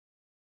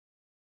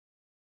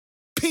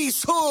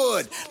Peace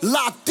Hood,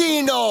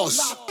 Latinos.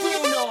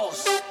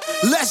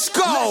 Let's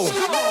go.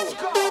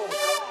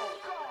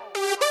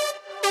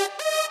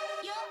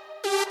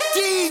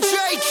 DJ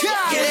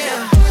Khaled.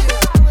 Yeah.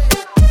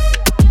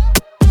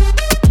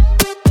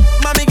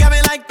 Mami got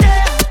me like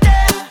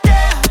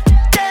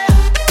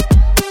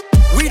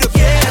we the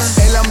best.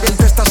 El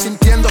ambiente está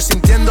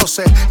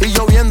sintiéndose y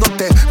yo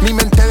viéndote. Mi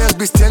mente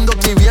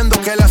desvistiéndote y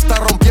viendo que la está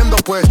rompiendo.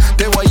 Pues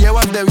te voy a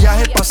llevar de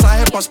viaje,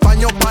 pasaje pa'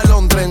 España o pa'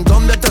 Londres. ¿En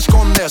dónde te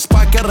escondes?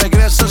 Pa' que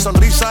regrese,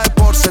 sonrisa de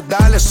porce.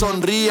 Dale,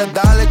 sonríe,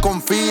 dale,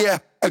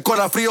 confía. El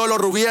corazón frío, los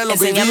rubíes, los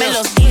vivíes. Enséñame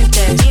los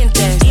dientes,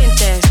 dientes,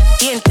 dientes,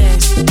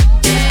 dientes.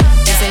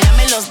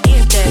 Enséñame los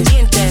dientes,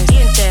 dientes,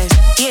 dientes,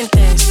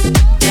 dientes.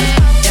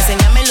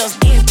 Enséñame los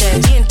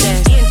dientes,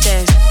 dientes,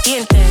 dientes,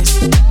 dientes.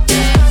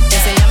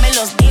 Enséñame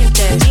los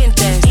dientes,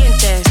 dientes,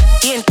 dientes,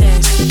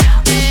 dientes.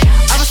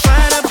 I was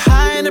flying up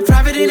high in a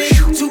private in it.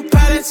 2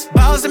 pilots,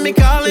 balls and me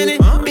calling it.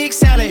 Big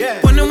salad.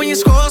 Wonder when your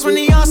scores when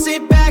they all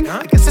sit back.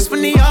 I guess that's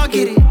when they all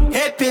get it.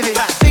 Head pivot.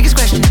 Biggest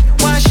question,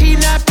 why she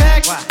not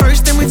back?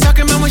 First thing we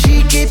talking about when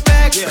she get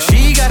back.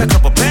 She got a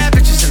couple bad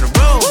bitches in a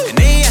row, and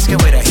they asking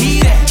where the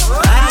heat at.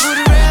 I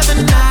would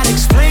rather not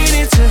explain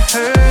it to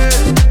her.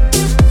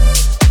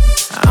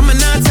 I'm a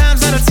 9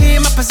 times out of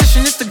 10. My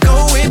position is to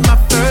go with my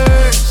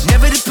first.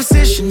 Never the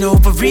position,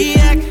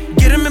 overreact.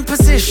 Get them in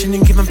position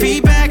and give them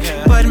feedback.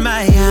 But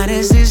my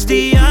honest is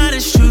the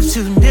honest truth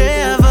to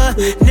never,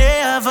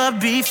 never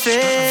be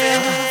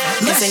fair.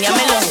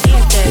 Enséñame los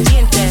dientes,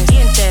 dientes,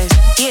 dientes,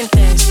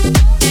 dientes.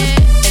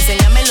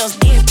 Enséñame los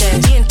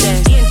dientes,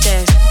 dientes,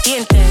 dientes,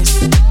 dientes.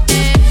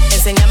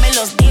 Enséñame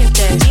los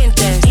dientes,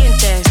 dientes,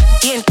 dientes,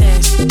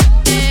 dientes.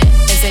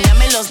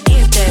 Enséñame los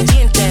dientes,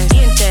 dientes,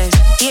 dientes,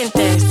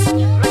 dientes.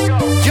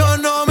 Yo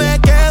no me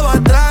quedo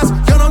atrás,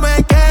 yo no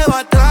me quedo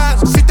atrás.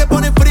 Si te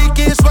pones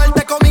friki,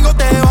 suelta, conmigo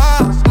te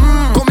vas.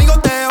 Conmigo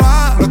te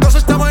vas. Los dos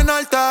estamos en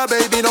alta,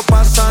 baby, no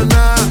pasa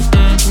nada.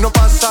 No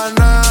pasa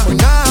nada, pues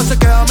nada se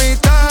queda a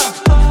mitad.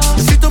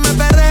 Si tú me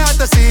perreas,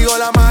 te sigo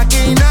la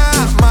máquina,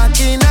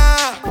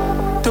 máquina.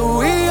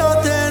 Tú y yo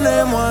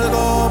tenemos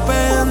algo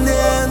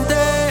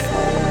pendiente.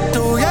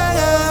 Tú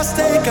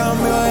llegaste y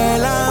cambió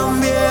el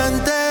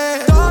ambiente.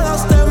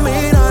 Todos te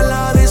miran,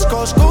 la disco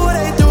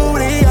oscura y tú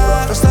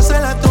brillas. Tú estás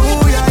en la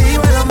tuya y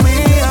yo en la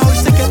mía. Hoy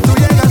sé que tú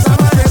llegas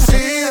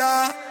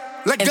amanecida.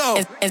 Let's go.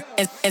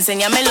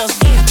 Enséñame los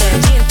dientes,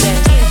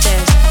 dientes,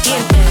 dientes,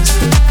 dientes.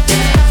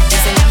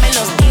 Enséñame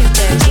los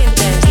dientes,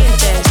 dientes,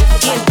 dientes,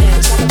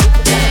 dientes.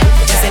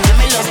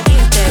 Enséñame los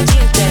dientes,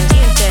 dientes,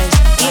 dientes,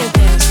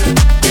 dientes.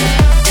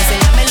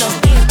 Enséñame los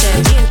dientes,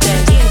 dientes,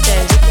 dientes,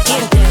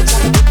 dientes.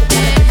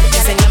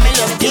 Enséñame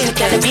los dientes,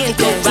 dientes,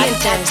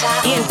 dientes,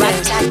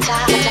 dientes.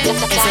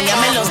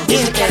 Enséñame los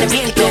dientes,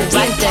 dientes,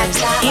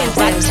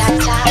 dientes,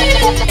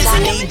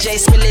 DJ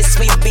Spillis,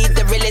 we be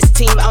the realest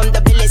team on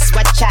the billis.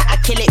 Watch out, I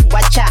kill it,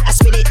 watch out, I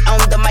spit it on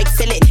the mic,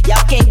 feel it.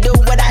 Y'all can't do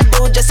what I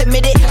do, just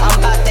admit it. I'm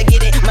about to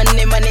get it,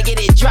 money, money, get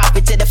it. Drop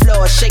it to the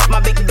floor, shake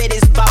my big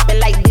bitties, bopping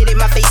like did it.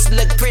 My face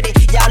look pretty,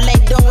 y'all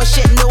ain't doing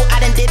shit new, I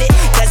done did it.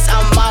 Cause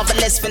I'm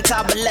marvelous,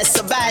 fantabulous,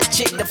 a bad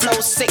chick. The flow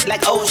sick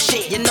like oh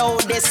shit, you know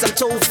this, I'm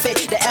too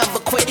fit to ever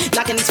quit.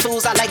 Knocking these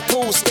fools out like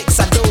pool sticks.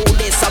 I do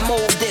this, I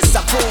move this,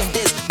 I prove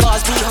this.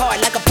 Bars be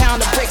hard like a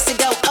pound of bricks. It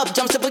go up,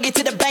 jumps the boogie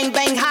to the bang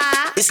bang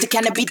high. It's the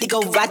kind of beat that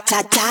go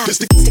rat-ta-ta. It's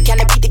the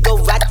kind of beat that go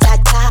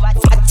rat-ta-ta,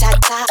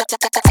 rat-ta-ta,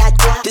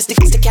 rat-ta-ta. This the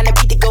kind of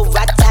beat that go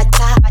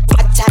rat-ta-ta,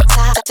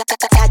 rat-ta-ta,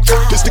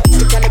 rat-ta-ta. This the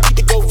kind of beat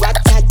that go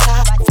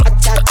rat-ta-ta,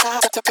 rat-ta-ta,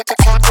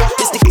 rat-ta-ta.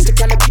 This the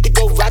kind of beat that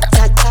go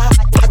rat-ta-ta,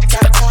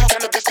 rat-ta-ta.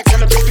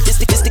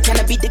 This the kind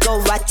of beat that go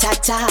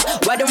rat-ta-ta.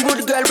 Why them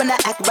rude girl when I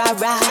act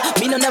rah-rah?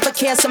 Me no never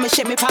care, so me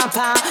shake me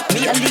pom-pom.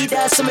 Me a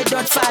leader, so me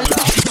don't follow.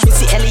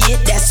 Missy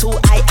Elliott, that's who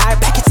I are.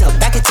 Back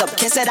it up,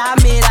 kiss it, I'm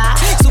it,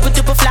 super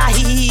duper fly,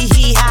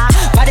 hee-hee-hee-ha.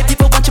 Party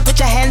people, want you put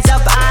your hands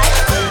up,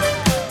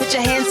 put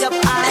your hands up,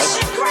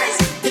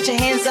 put your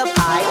hands up,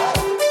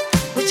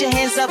 put your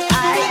hands up,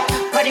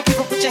 party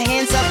people, put your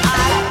hands up,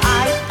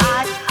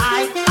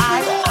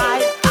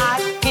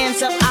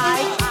 hands up,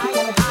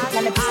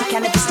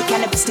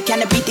 It's the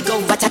kind of beat that go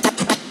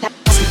rat-ta-ta-ta-ta.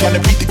 It's the kind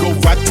of beat that go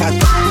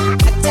rat-ta-ta.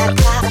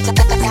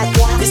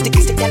 It's the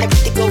kind of beat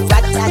that go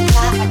rat-ta-ta.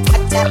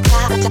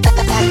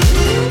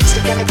 It's the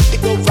kind of beat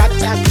that go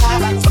rat-ta-ta.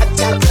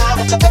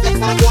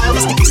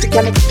 It's the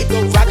kind of beat that go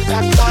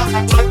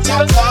rat-ta-ta.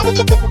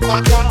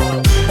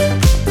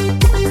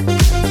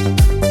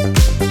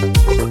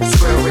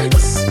 Square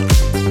Wicks.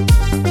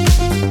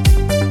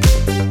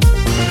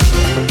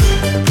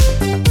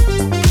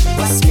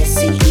 What's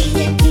missing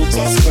here and DJ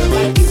Square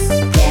Wicks?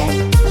 Yeah,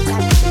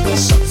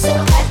 this shit's so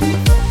hot.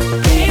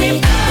 Baby,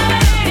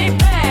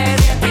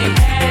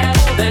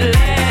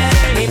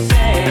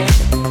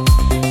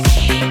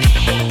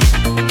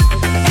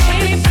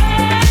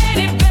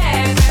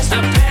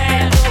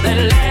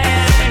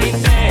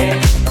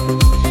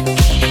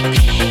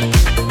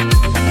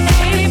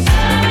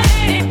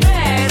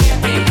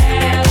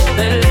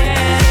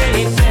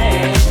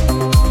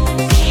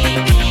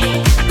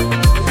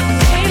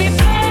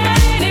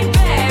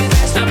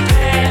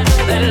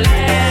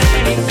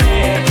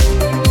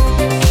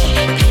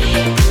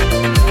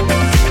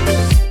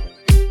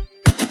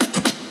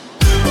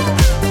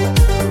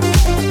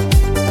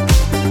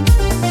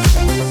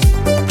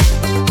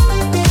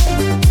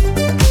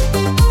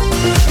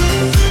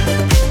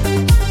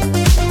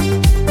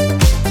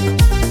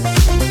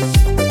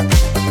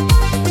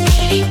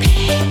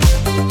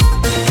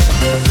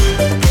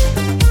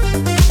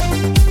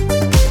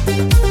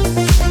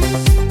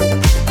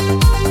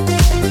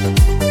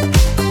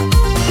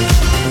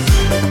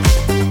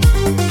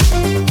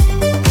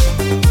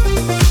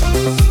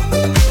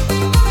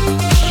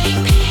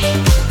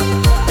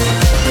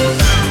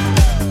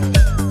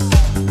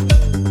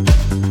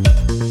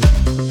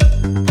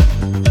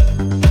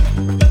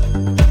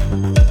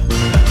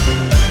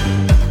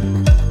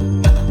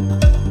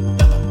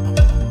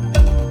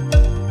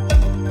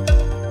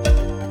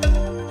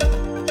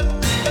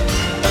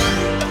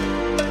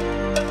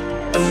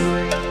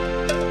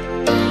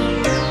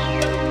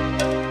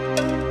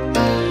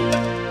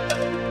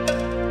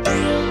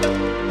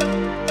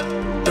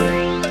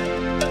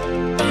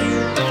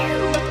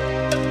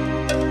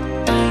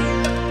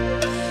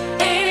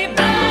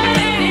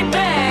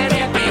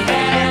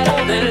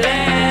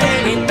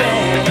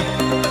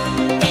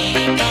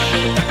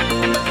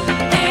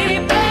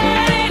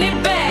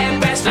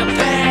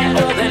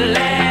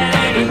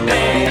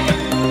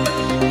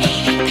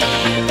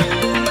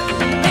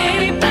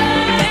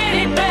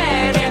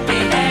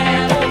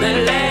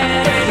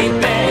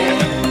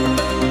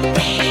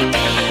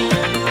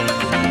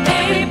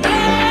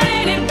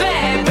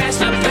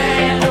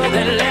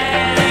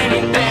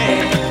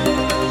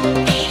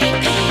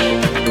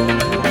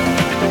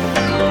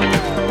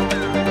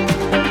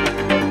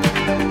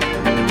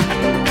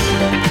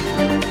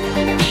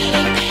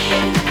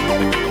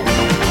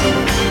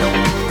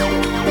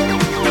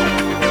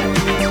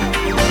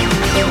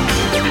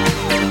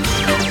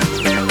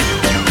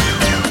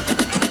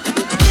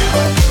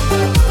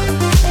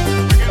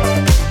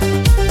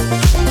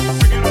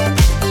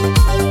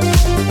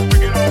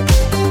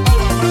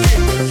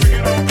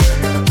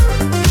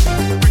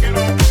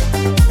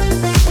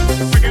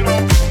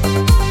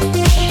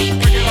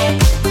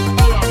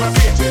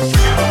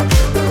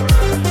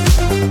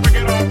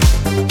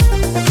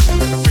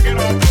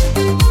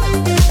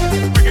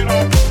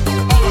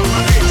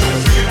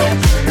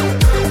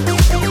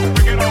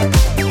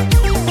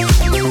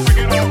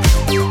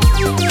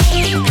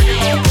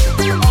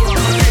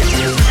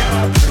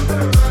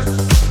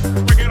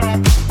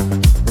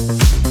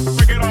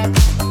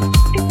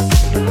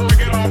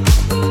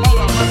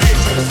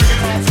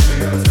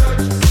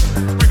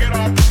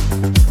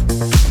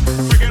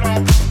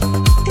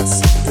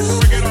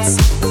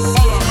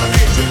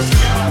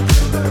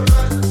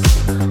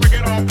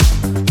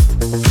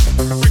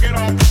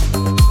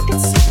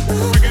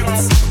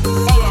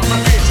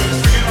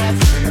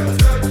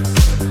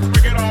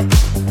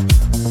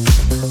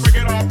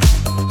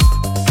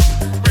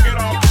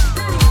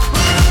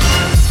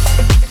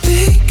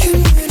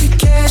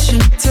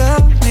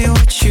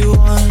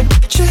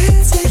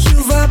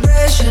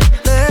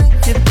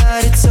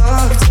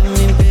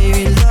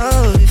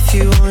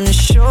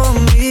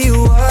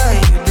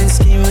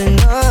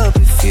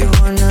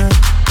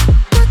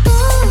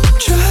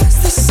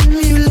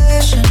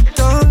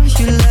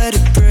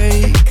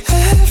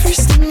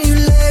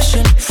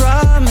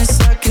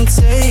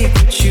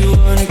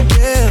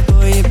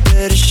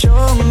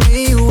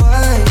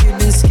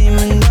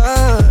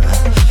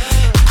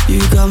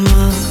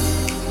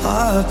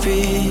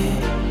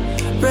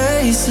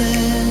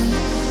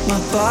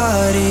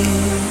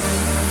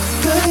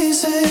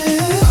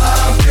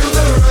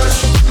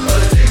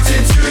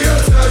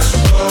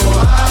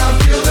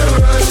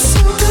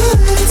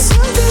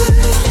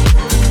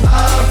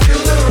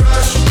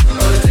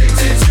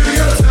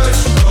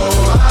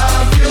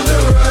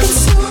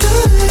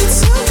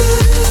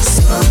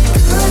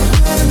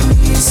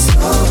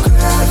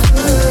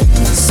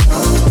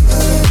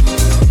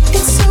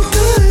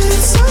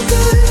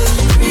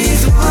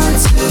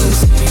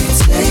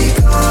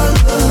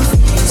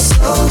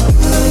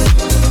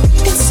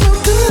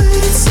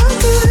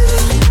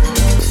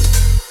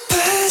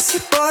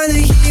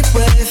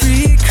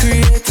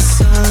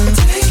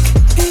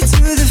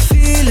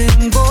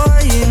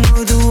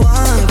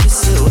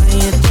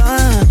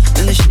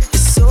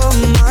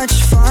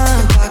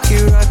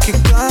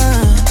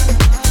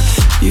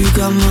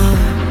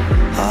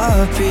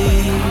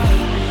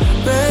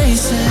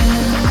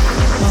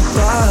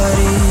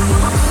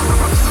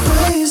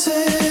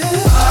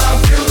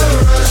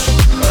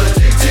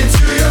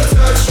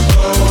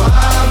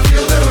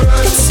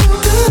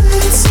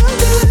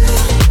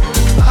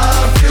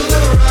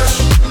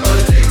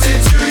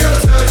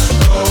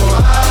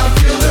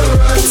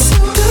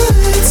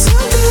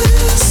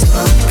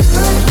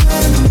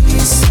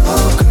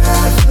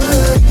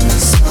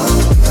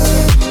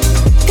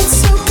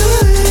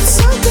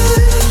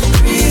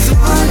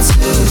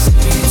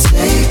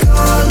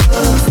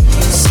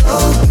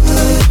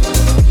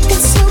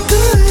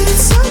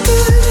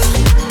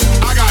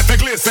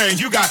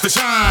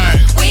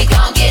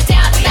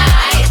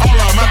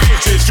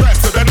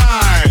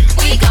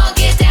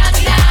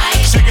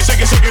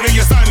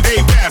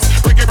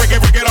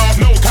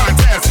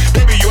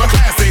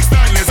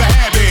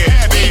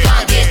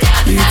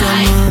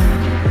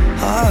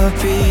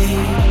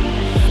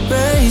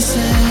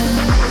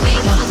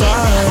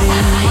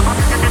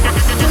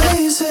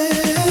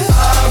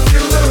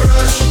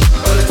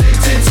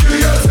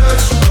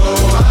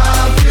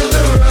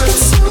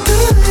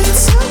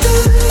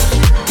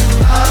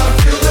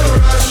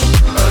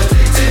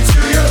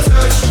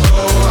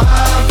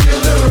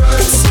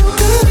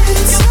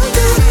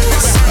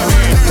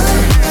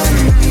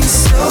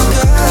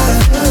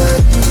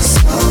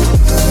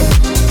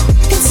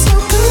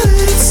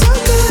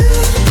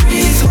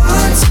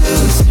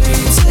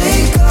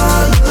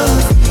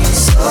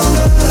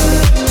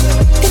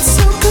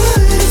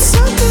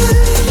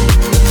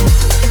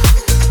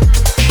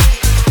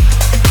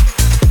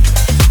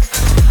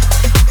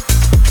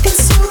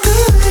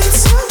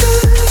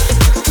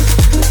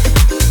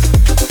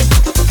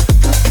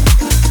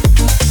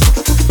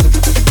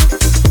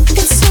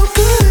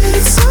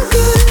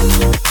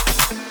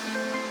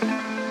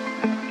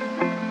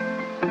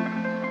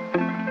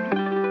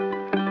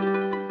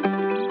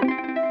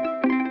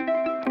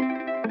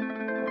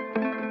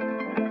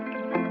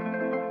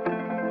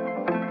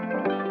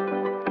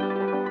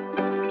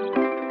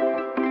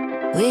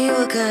 We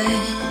were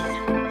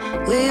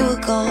good, we were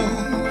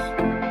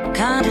gold,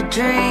 kind of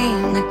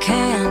dream that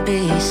can't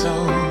be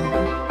sold.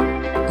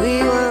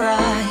 We were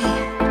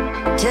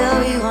right till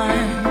we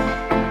weren't,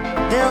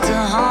 built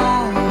a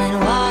home and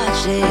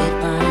watched it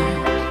burn.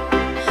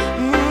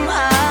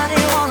 I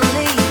didn't wanna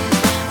leave,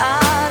 I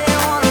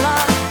didn't wanna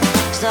lie,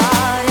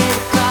 started to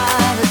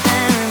cry but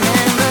then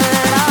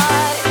remembered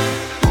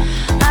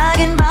I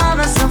can buy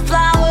myself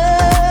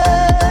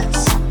flowers,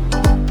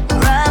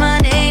 write my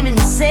name in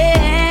the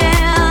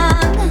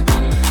sand,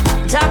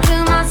 talk to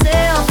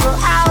myself for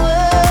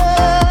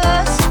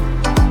hours,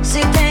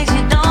 see things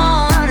you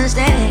don't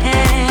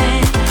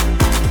understand.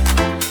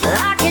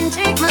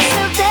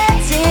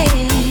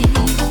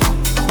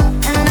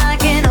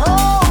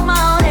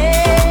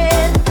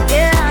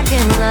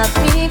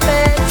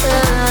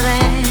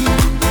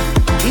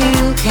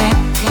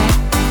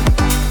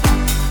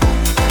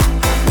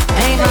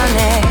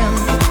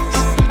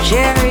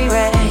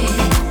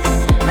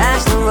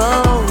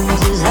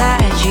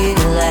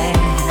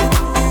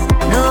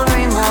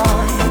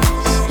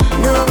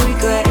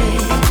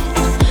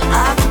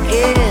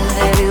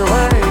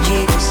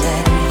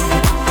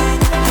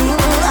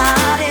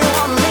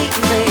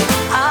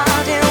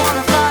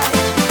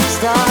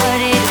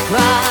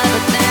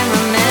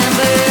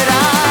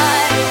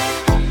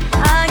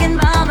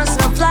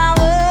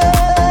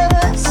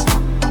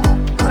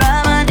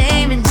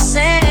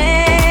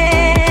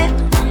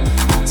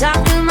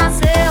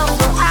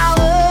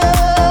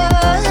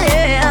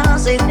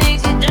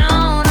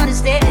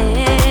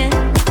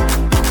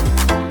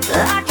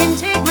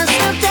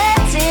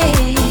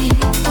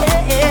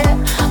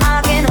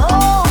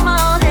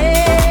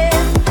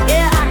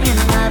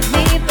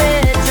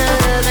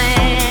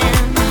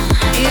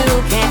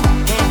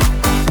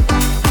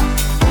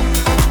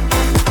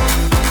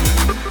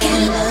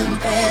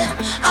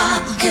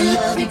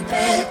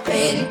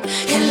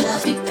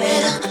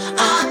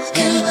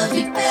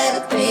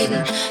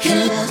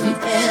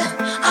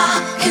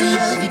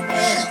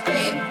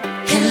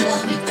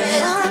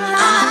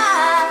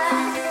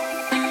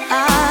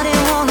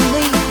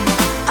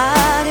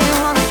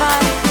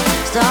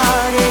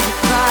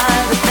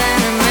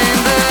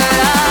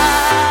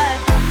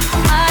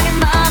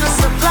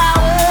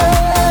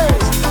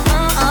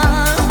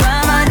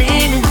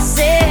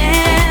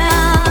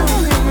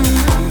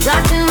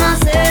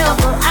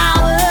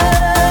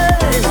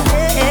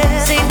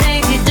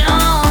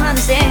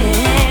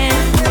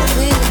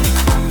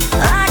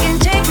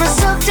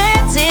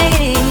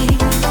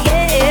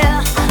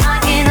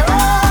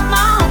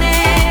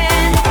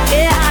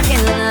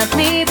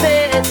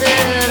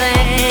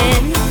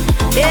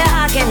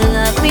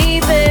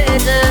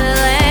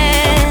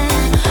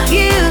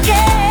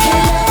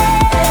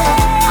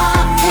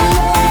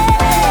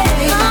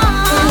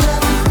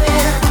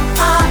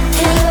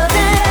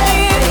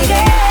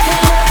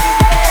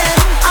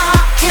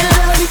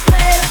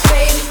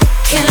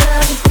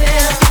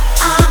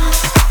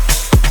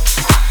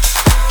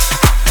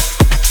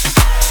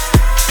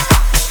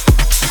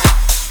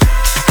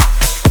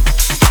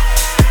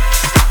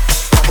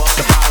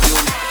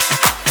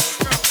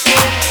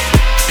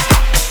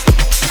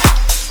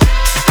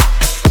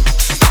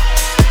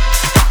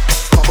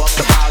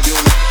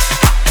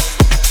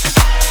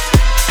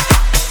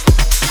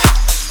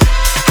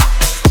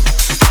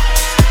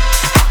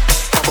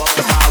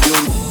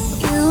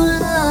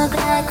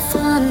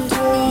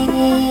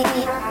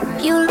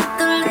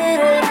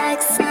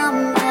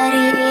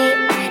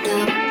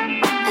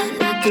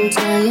 can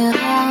tell you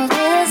all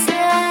this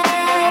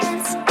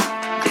ends.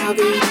 I'll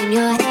be in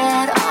your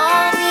head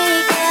all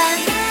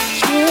weekend.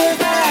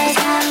 Shivers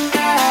and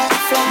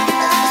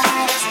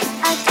butterflies.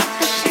 I get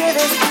the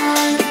shivers when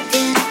I look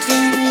into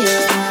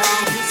your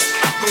eyes.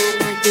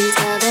 And I can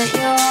tell that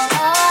you're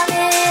all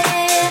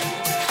in,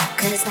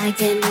 'cause I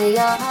can hear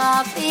your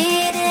heart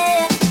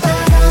beating.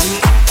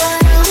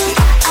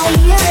 I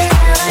hear it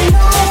and I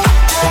know.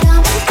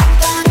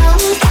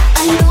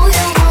 I know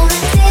you wanna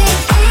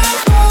take me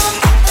home,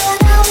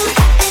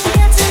 and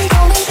get to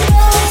know me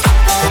close.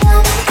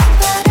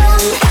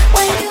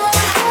 When your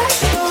heart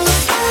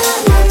goes,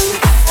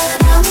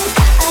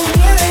 I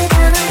hear it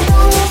and I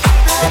know.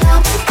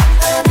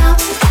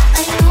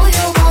 I know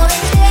you wanna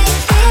take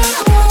me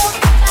home,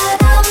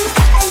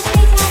 and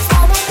take me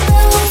from my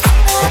clothes.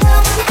 When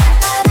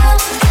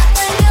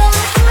your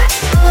heart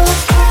goes.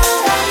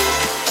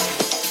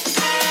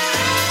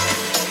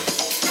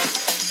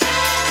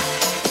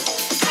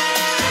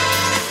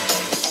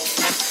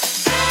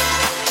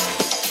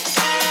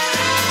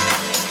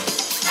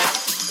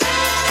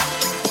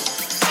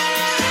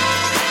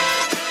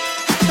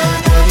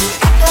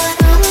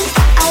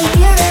 I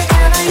hear it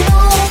and I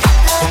know.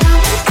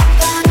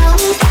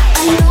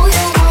 I know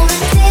you wanna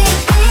take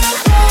me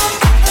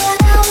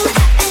home,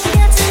 and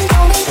get to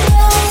know me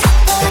close.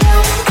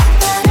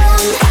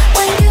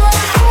 When your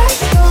heart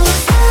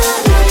goes,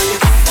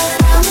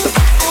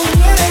 I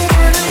hear it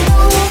and I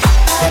know.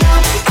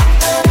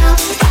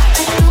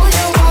 I know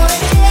you wanna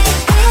take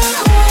me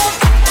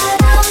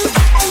home,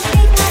 and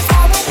take me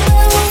from my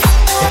clothes.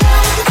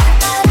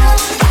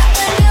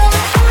 When your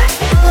heart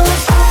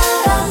goes,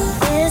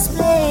 this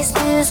place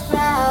is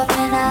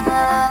crowding up.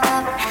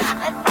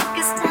 I think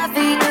it's time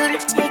for you to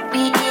take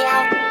me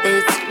out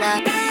this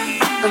love.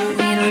 But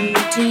we don't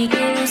need to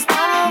use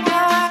our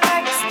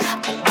words.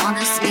 I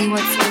wanna see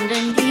what's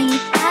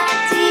underneath that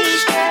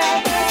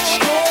t-shirt.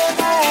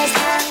 Shivers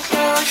and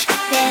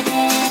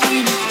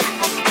crocheting.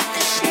 I get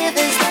the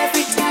shivers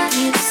every time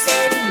you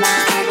say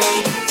my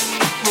name.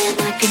 And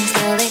I can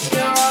tell that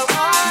you're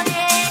on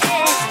it,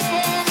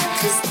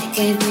 'cause I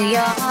can hear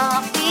your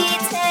heart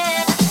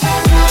beating.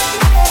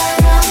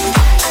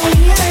 I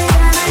hear it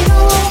and I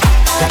know.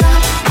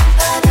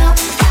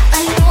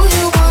 I know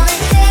you wanna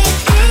take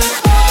me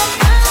home,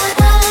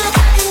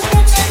 and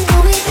get to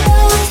know me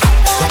close.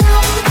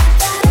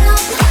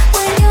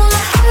 When your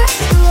heart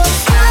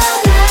goes, I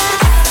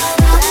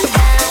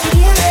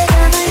hear it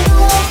and I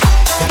know.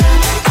 I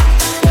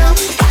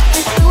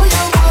know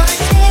you wanna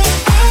take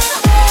me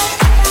home,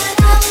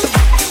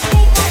 and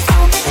take me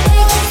from my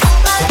clothes.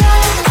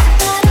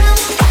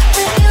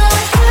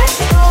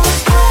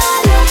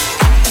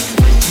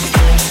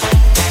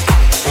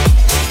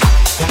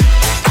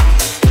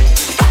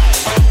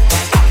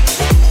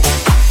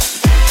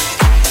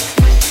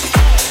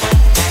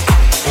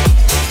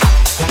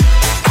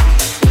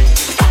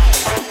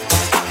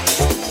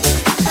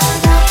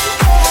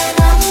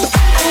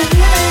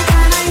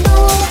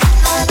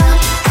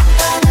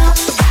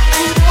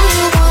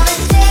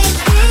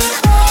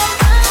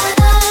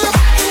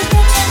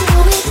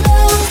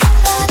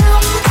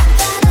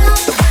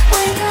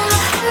 When your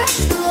heart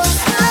goes.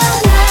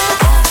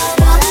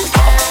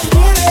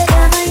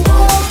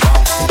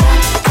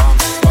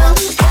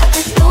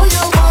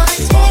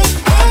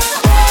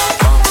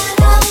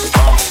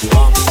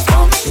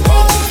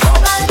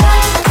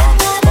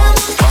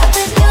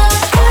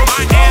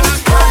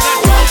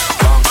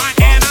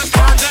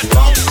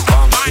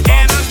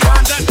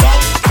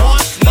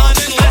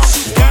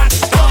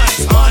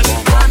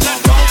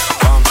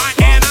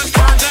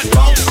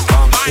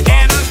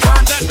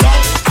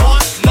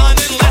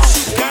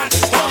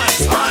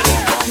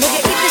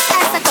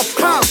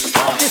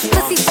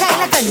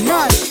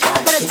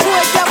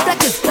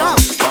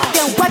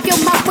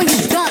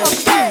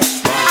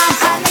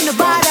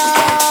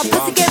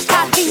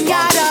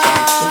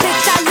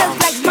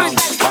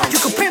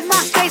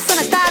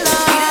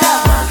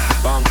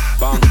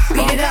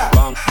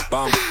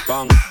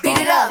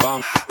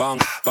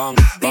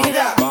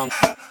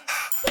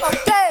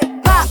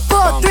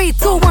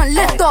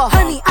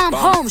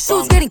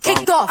 Shoes getting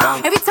kicked off.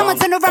 Every time I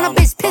turn around, a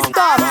bitch pissed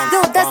off.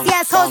 Little dusty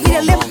assholes need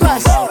a lip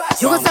brush.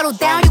 You gon' settle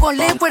down, you gon'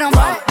 live with him.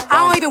 I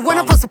don't even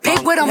wanna post a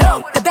pic with him.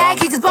 The bag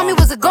he just bought me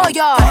was a go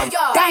yard.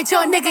 That ain't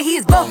your nigga, he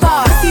is both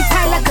bars. Pussy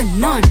tight like a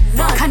nun.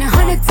 Kinda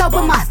hundred top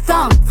with my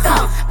thumb.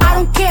 I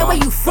don't care where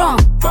you from.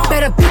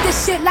 Better beat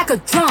this shit like a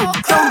drum.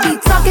 Don't be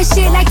talking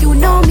shit like you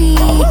know me.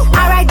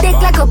 I ride dick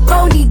like a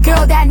pony.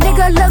 Girl, that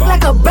nigga look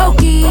like a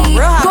brokey.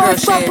 Go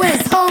fuck with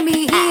his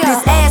homie here.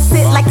 This ass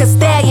sit like a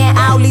stallion.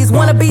 All these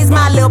wannabes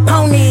my little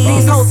pony.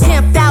 These hoes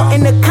pimped out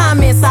in the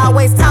comments,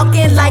 always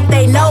talking like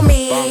they know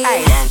me.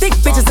 Thick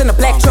bitches in a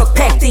black truck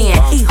packed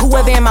packed in. Eat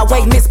whoever in my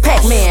way, Miss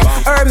Pac-Man.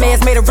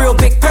 Hermes made a real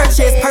big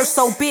purchase. Purse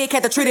so big,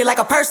 had to treat it like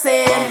a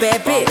person.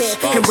 Bad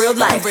bitch, in real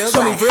life.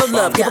 Show me real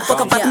love, give a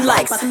fuck about them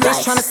likes.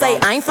 Bitch tryna say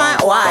I ain't fine,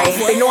 why?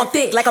 They know I'm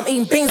thick, like I'm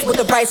eating beans with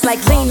the rice.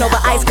 Like lean over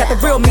ice, got the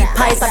real meat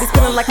pies. I be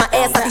feeling like my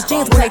ass out these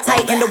jeans when they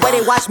tight. And the way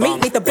they watch me,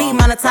 need to be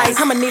monetized.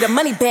 I'ma need a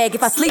money bag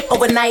if I sleep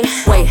overnight.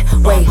 Wait.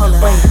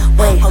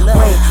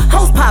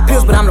 Hoes pop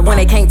pills, but I'm the one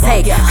they can't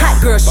take.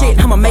 Hot girl shit,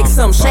 I'ma make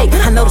some shake.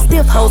 I know the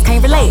stiff hoes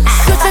can't relate.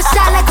 Shoot your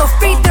shot like a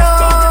free throw.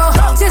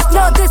 Just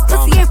know this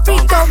pussy ain't free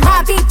throw.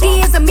 My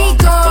BD is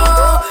amigo.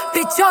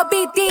 Bitch, your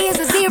BD is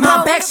a zero.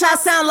 My back shot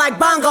sound like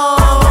bongos.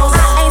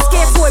 I ain't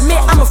scared to admit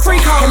I'm a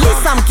freak hoe. At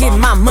least I'm getting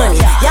my money.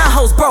 Y'all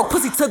hoes broke,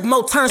 pussy took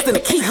more turns than a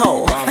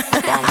keyhole.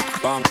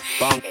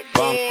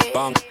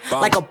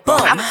 Like a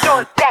bum. I'm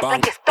throwing back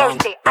like it's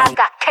Thursday. I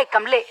got cake,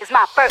 I'm lit, it's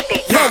my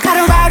birthday.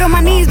 Gotta ride on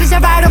my knees, bitch, I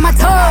ride on my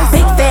toes.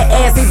 Big fat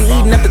ass, he be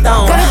eating up the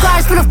dome. Got a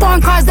garage full of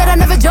foreign cars that I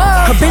never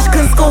drove. A bitch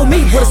couldn't school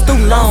me with a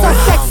student loan. So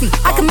sexy,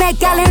 I can make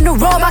gala in the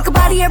robe. I can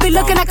body every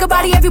look and I can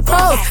body every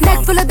pose.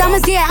 Neck full of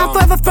diamonds, yeah, I'm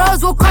forever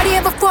froze. Will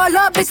Cartier before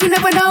love, bitch, you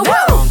never know.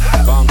 Woo!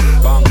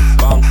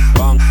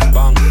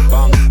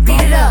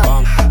 Beat it up.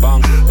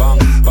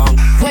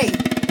 Wait.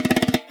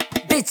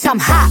 Bitch, I'm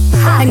hot,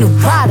 like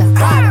Nevada.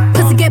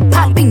 Pussy get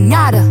popped,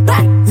 piñata.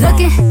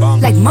 Looking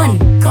like money.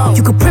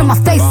 You could print my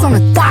face on a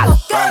dollar.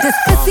 This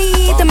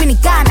pussy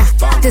dominicana,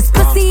 this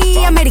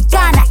pussy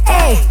americana.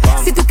 Ayy,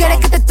 si tú quieres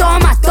que te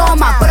toma,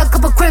 toma. Put a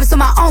couple cribs on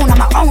my own, I'm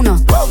my owner.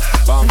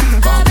 I've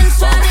been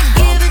trying to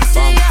give it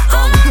to you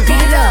all night.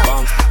 Beat it up.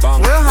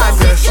 Real hot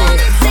girl shit.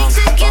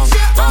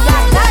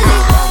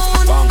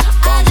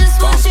 I just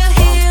want you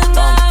here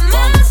by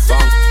my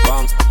side.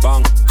 I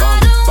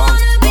don't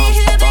wanna be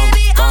here,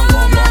 baby, on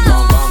my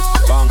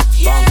own.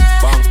 Yeah,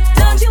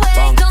 don't you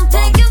wait, don't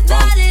think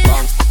about it.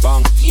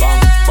 Yeah,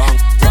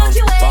 don't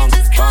you wait,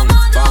 just come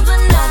on over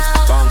now.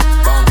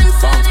 I've been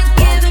trying to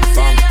give it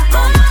to you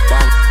all night.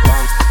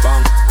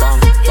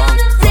 What's it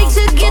gonna take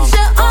to get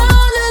you all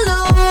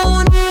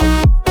alone?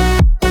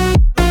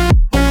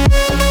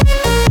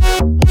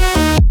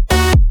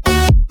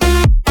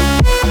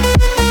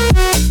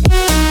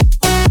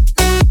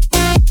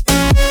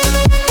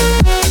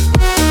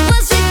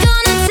 What's it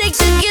gonna take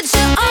to get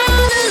you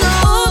all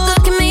alone?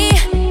 Look at me,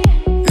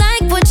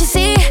 like what you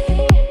see.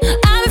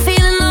 I've been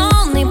feeling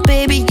lonely,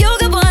 baby. You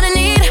got what I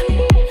need.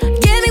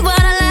 Give me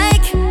what I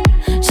like.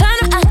 Try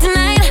to act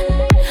tonight.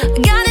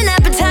 Got an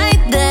appetite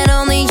that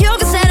only you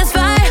can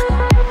satisfy.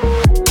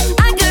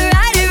 I could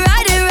ride it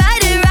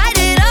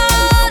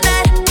all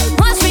that.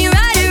 Watch me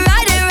ride it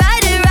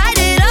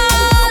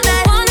all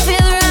that. Wanna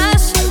feel the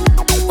rush,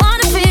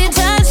 wanna feel your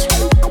touch.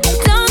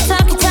 Don't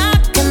talk your talk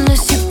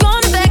unless you're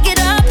gonna back it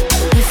up.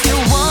 If you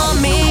want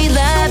me,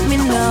 let me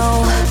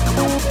know.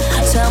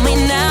 Tell me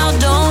now,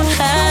 don't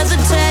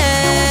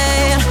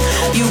hesitate.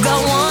 You got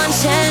one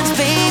chance,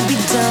 baby,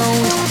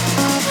 don't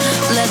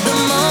let the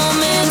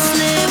moment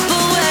slip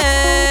away.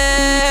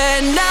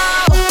 No,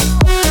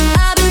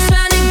 I've been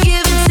trying to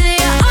give it to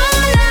you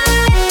all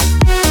night.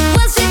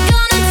 What's it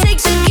gonna take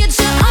to get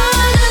you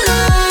all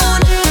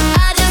alone?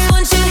 I just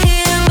want you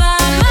here by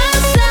my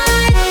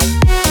side.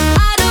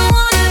 I don't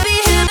wanna be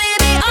here,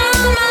 baby, on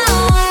my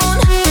own.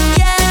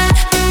 Yeah,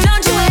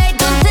 don't you wait,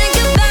 don't think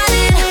about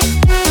it.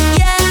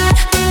 Yeah,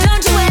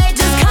 don't you wait,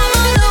 just come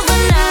on over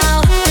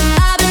now.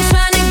 I've been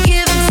trying to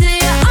give it to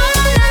you all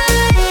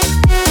night.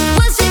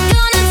 What's it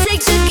gonna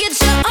take to get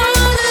you all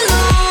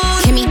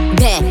alone? Kimmy,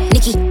 bad,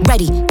 Nikki,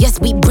 ready. Yes,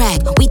 we brag.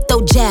 We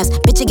throw jabs,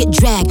 bitch, I get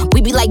dragged.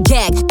 We be like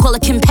gag, call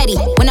it Kim Petty.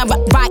 When I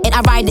ride it,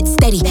 I ride it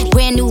steady.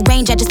 Brand new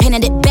range, I just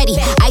painted it Betty.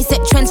 I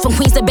set trends from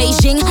Queens to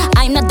Beijing.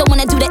 I'm not the one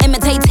to do the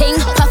imitating.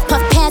 Puff,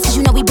 puff, pass, cause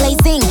you know we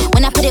blazing.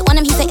 When I put it on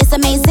him, he say it's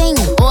amazing.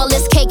 All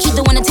this cake, he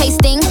doing a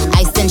tasting.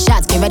 I send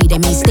shots, get ready, they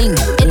may sting.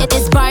 It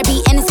is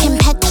Barbie and it's Kim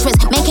Petras.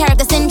 Main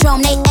character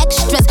syndrome, they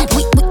extras.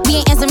 We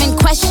ain't answering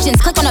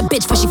questions. Click on a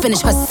bitch before she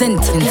finish her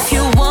sentence. If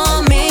you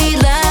want me,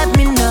 let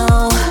me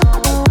know.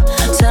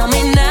 Tell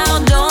me now,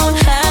 don't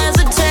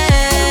hesitate.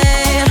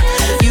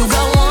 You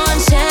got one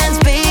chance,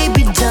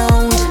 baby,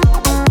 don't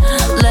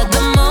let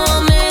the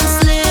moment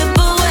slip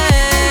away.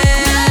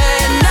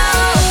 No,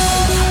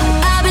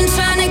 I've been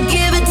trying to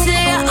give it to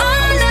you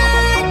all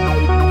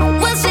night.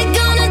 What's it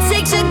gonna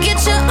take to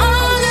get you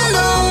all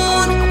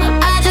alone?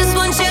 I just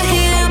want you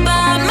here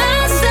by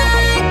my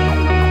side.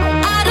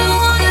 I don't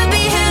wanna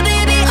be here,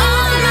 baby,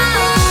 on my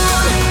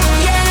own.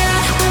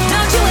 Yeah,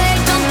 don't you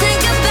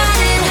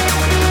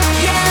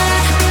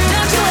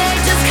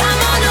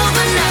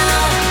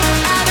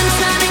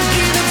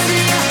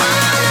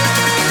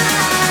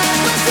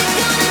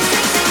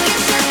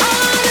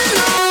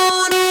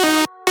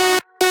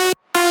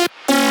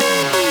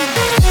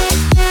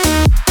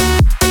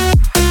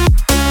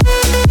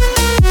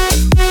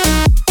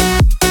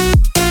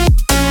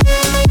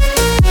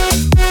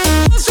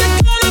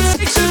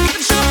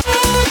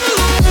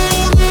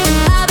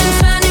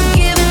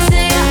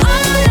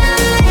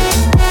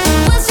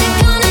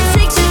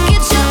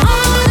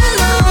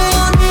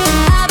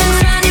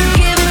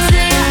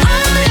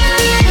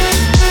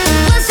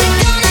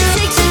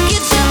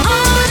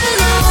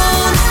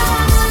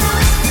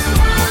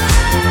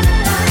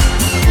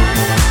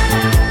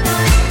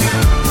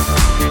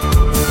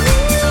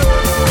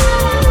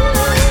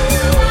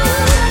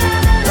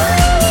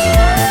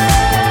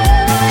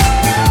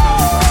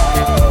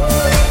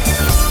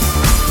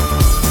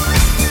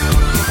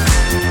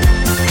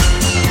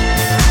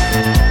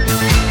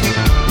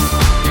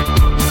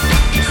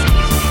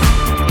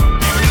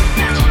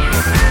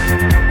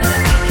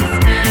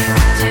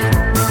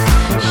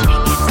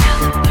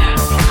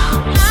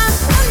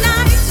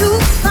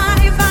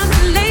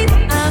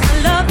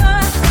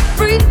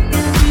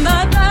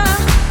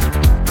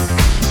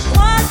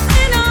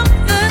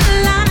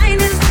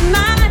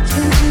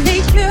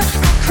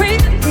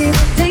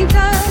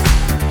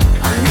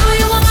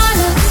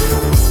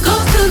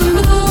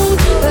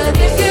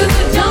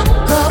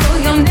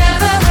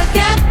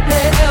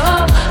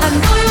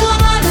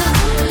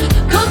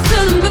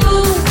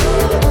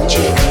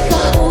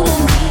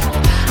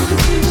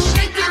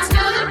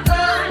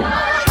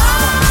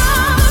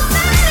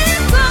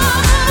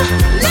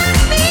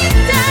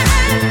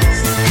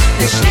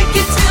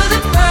the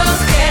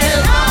pearls get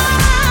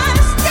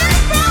lost in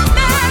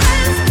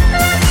romance.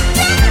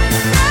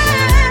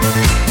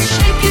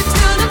 Shake it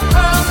till the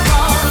pearls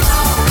fall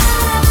off.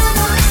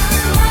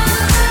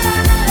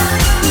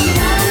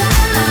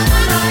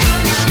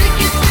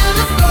 Shake it till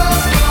the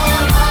pearls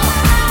fall off.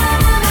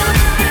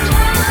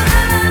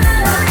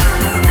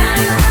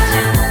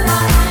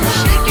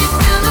 Shake it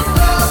till the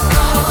pearls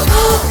fall off.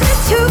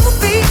 Too good to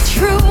be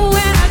true,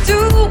 and I do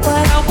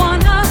what I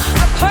wanna.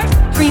 A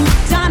perfect prima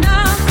donna.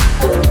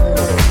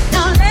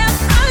 Now let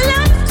my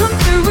love come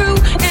through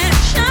and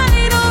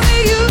shine over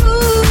you.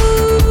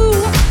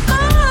 Oh,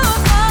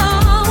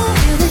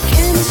 feel the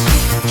chemistry,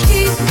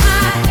 keep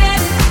my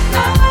energy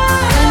up.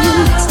 When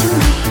you're next to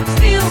me,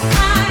 feel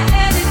my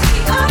energy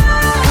up.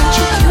 Won't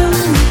you come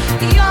to me?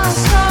 You're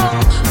so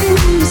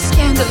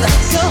scandalous.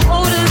 You're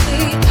holding me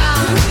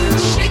down.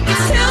 Shake it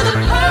till the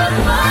pearls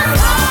fall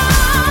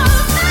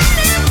off. Let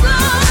it go,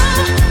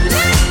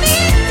 let me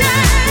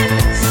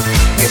dance.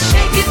 You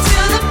shake it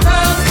till the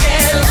pearls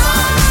get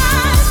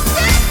lost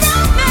in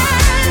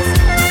romance.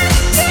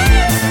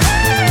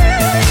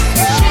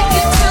 Shake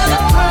it till the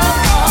pearls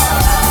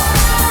fall off.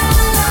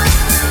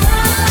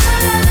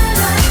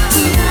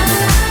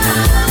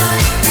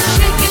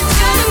 Shake it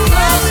till the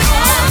pearls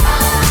fall off. Shake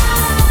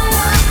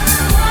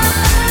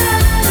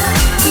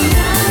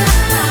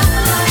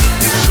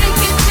it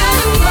till the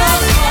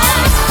pearls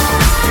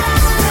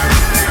fall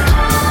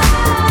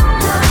off.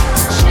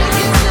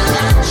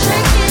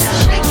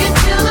 Shake it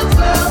till the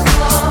pearls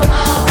fall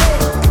off.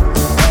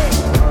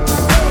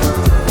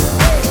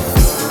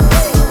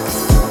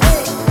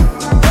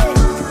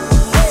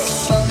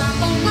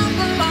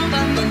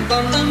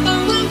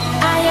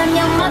 I am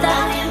your mother.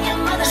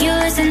 You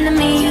listen to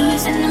me.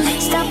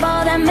 Stop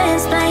all that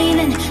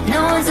mansplaining.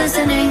 No one's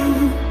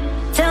listening.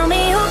 Tell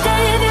me who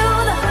gave you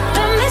the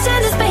permission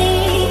to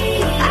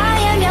speak. I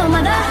am your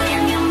mother.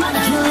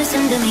 You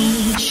listen to me.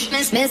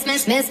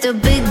 Mr.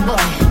 Big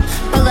Boy,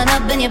 pulling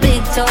up in your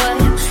big toy,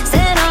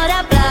 saying all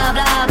that blah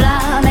blah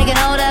blah, making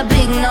all that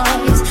big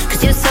noise.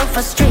 Cause you're so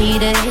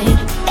frustrated,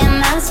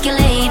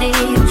 emasculated.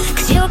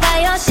 Cause you got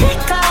your shit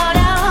called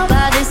out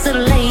by this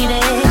little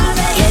lady.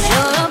 Yet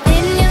your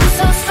opinion's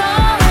so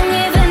strong,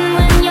 even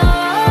when you're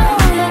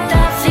wrong,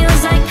 that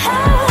feels like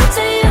hell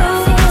to you.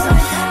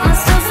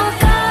 Must have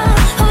forgot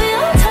who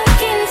you're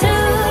talking to.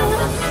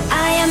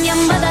 I am your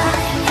mother.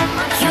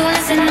 You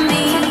listen to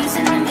me.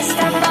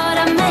 Stop all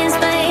the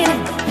mansplaining.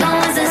 No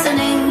one's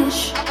listening.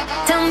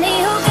 Tell me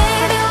who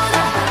gave you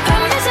the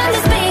permission to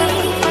speak.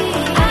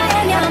 I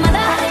am your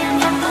mother.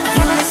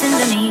 You listen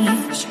to me.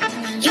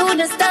 You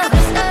disturb.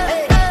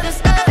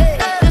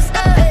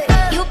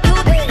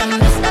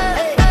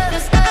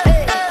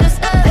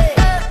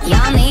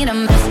 Y'all need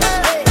 'em.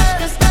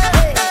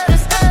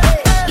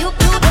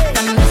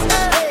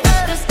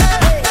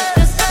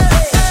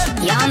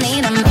 Y'all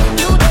need 'em.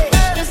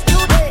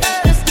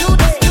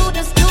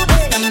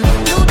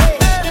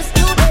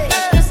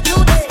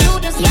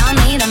 Y'all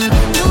need 'em.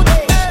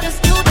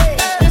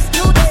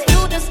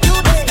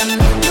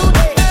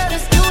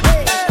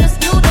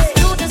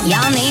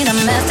 Y'all need a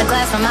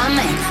masterclass from my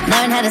man.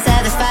 Learn how to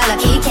satisfy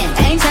like he can.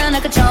 Ain't trying to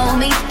control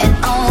me and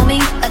own me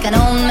like an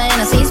old man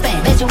on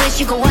C-SPAN. Bet you wish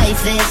you could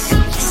wife this.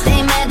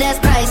 Stay mad, that's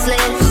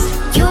priceless.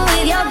 You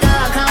with your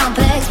God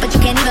complex, but you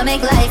can't even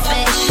make life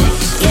fish.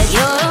 Yet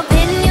your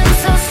opinion's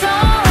so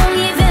strong,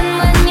 even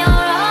when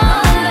you're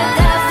wrong. But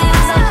that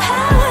feels like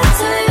power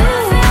to you.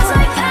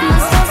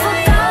 Must have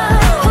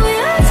forgot who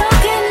you're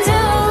talking to.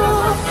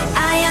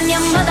 I am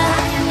your mother.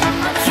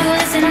 You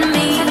listen to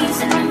me.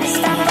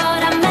 Stop all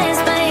that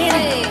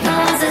mansplaining. No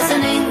one's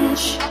listening.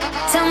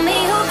 Tell me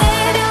who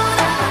gave you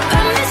the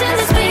permission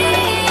to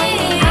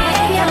speak. I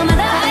am your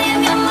mother. I am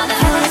your mother.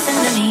 You listen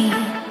to me.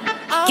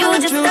 You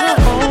just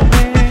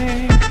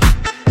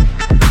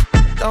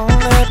Don't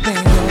let me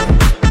go.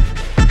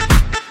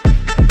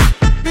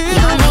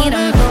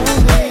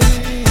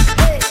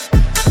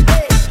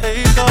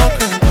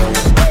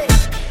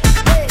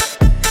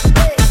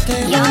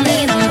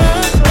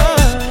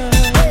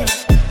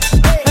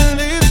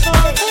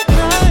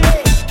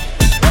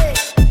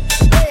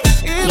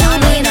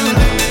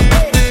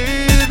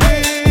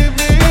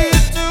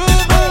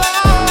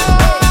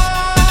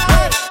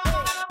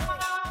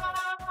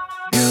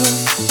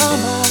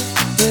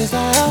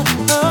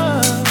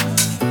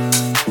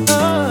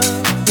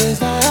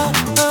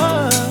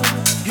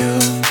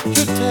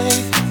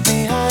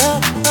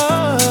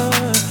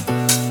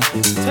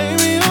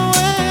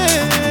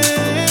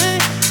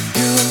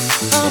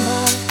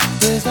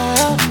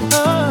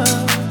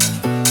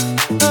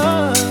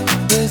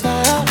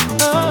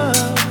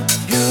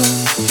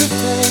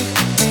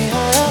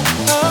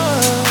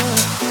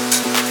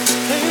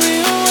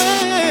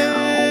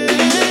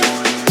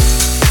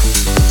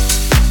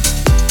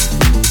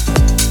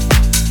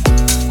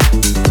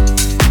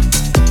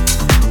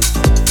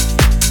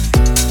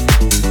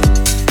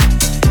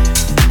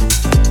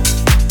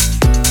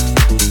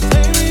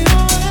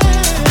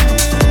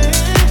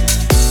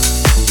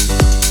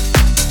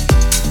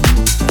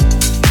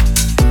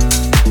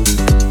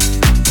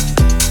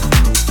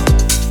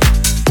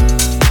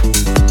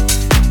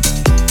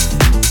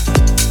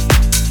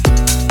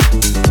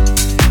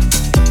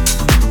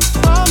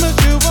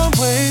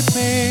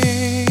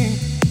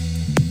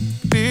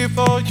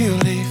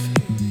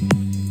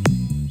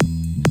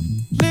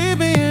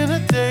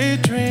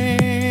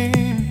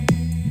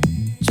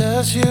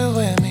 just you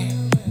and me.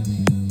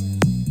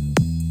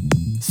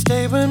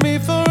 Stay with me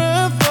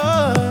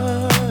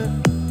forever,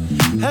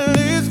 at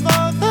least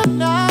for the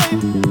night.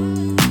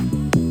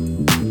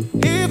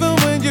 Even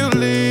when you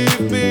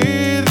leave me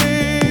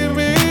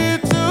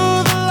to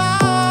the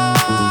light.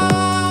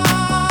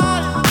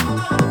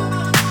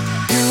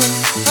 You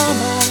are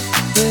my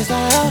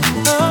desire,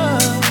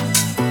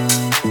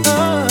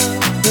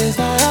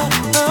 desire.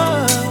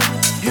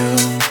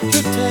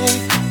 You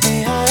take me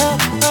higher,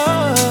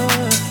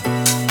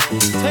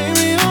 take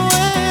me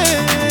away.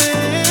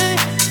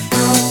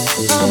 You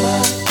are my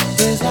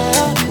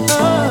desire,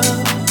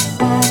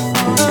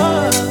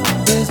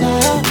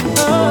 desire.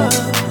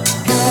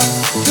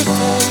 You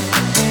take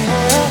me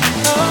higher,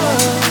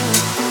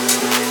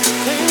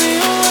 take me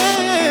away.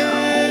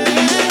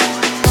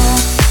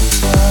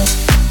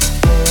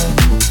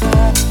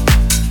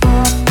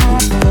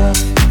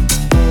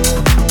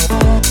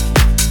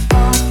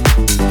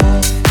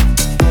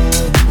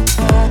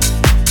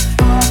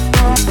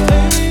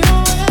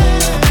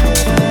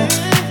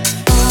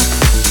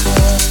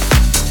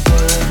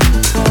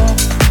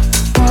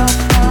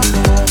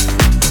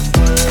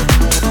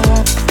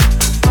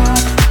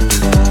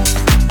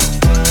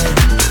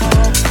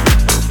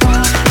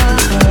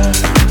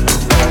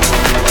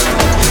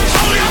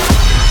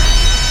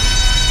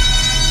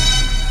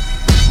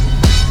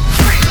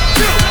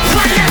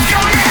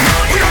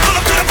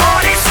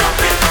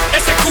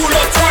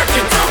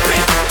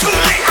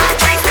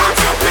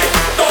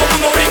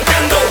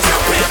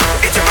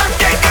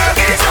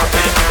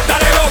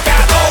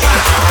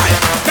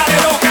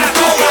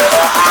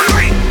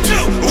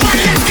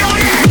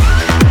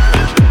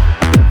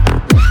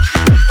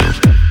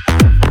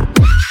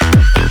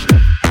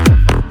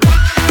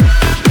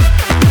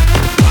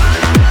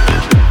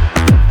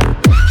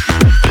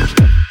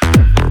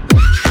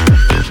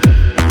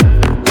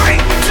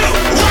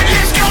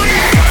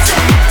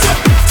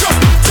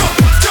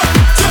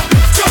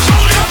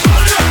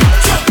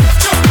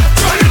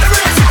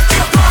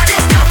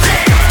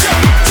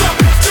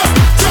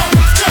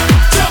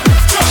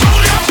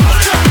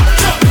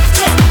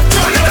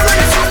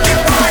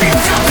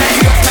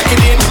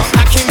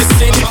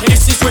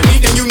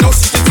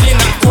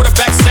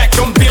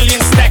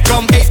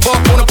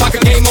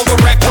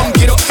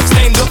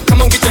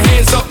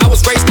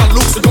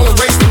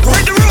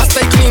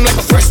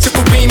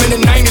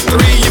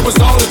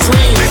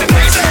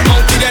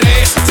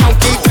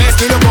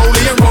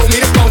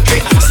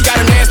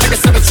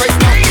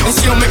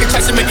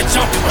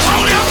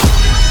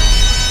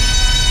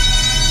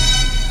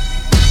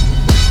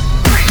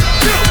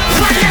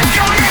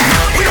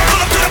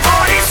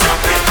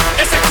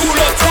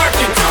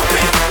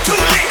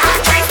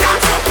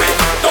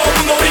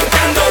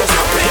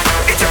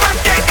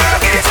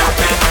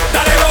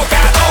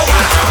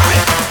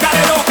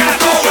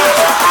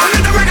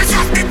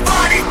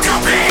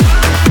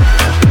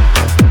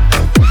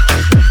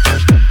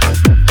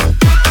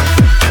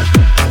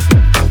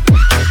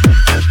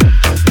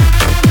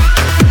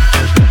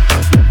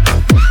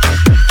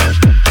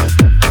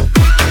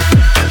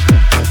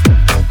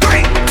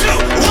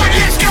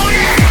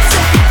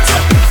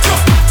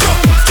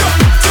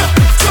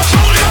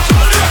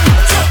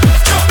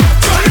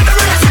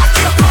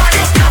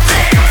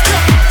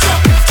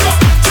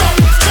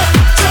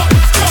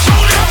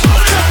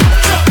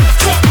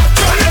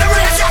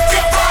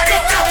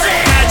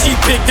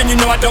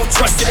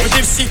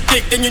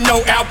 Then you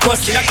know I'll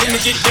bust it. I came to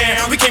get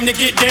down. We came to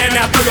get down.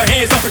 Now throw your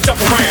hands up and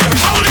jump around.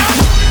 Hold up.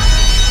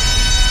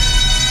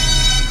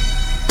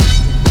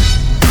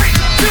 3,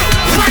 2,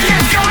 1,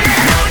 let's go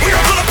now. We gon'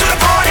 pull up to the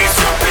party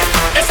jumping.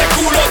 Ese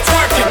culo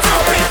twerking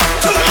jumping.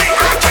 Too late,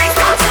 I can't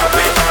stop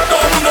jumping.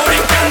 Todo el mundo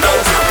brincando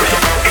jumping.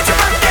 It's your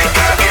birthday,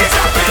 girl, get it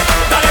jumping.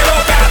 Dale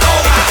loca,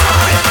 toba.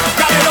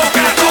 Dale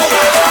loca, toba.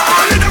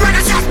 All in the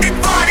record jumping,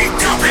 party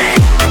jumping.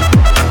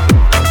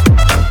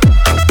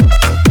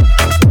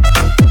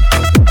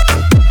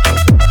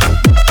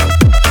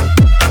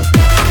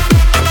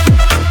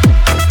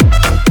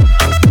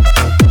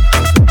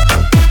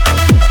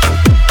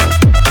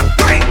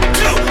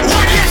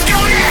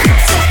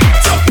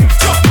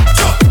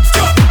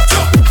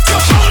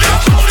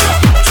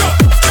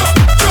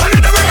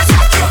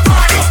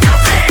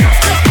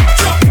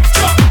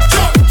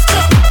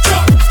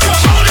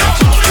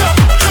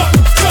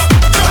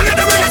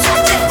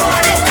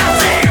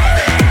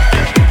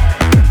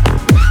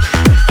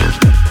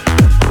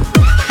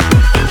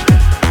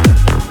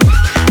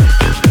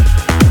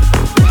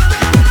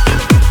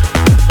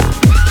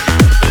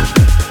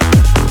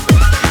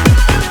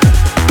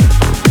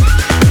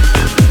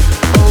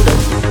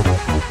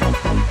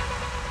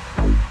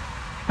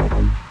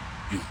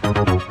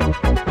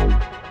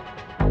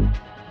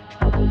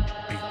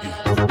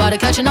 About to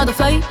catch another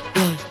flight,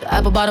 yeah. The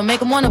apple bottom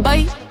make 'em wanna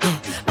bite,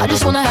 yeah. I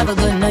just wanna have a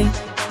good night.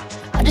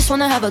 I just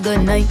wanna have a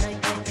good night.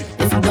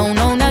 If you don't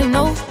know, now you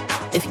know.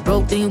 If you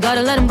broke, then you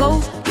gotta let him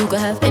go. You could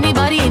have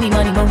anybody, any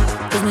money, mo.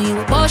 Cause when you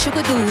a boss, you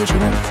could do what you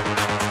want.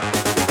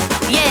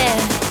 Yeah,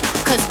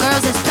 cause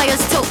girls is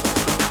players too.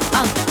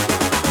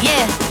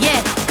 Yeah,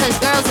 yeah, cause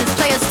girls is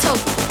players too.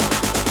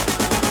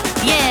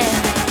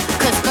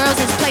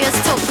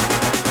 players too.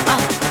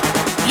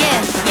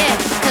 Yeah, yeah,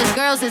 cause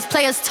girls is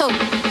players too.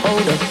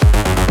 Hold up.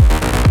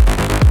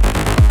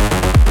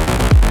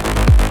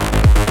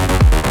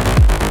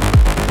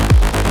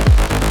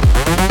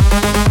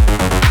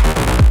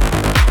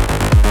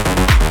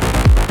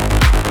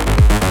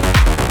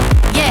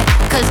 Yeah,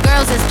 cause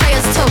girls is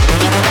players too.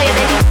 Keep it playing,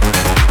 baby.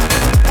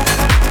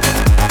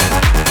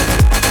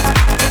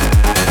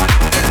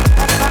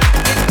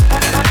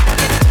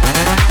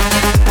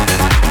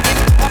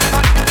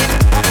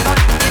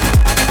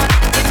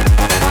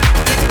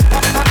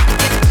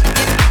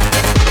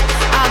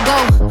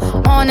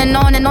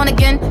 And on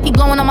again. He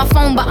blowing on my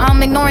phone, but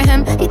I'm ignoring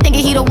him. He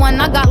thinking he the one,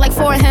 I got like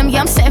 4 of him.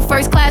 Yeah, I'm sitting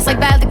first class like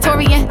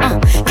valedictorian.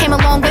 Came a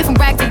long way from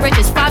rag to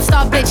riches.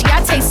 5-star bitch, yeah,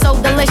 I taste so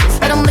delicious.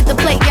 Let him lick the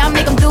plate, yeah, I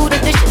make him do the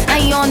dishes. Now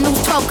he on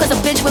news 12 cause a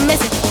bitch went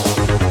missing.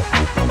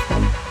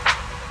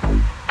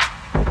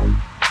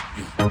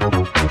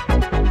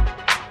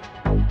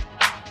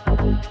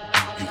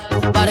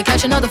 About to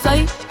catch another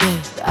fight,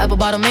 yeah. The apple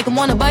bottom make him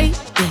wanna bite,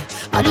 yeah.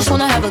 I just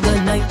wanna have a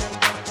good night.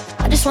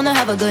 I just wanna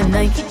have a good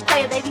night. Keep it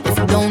playing, baby. If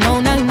you don't know,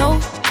 now you know.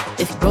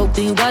 If you broke,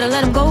 then you gotta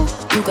let him go.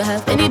 You can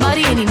have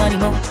anybody, any money,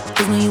 more.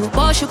 Cause when you a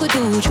boss, you could do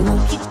what you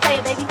want. Keep it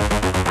playing, baby.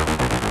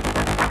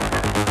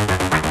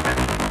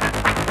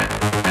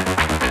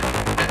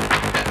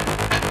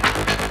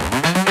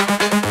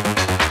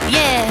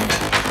 Yeah,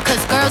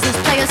 cause girls is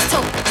players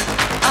too.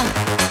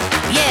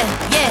 Yeah,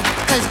 yeah,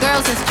 cause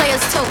girls is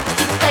players too.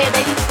 Keep it playing,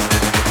 baby.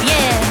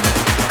 Yeah,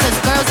 cause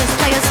girls is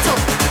players too.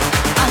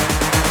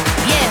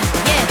 Yeah,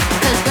 yeah,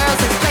 cause girls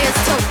is players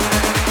too.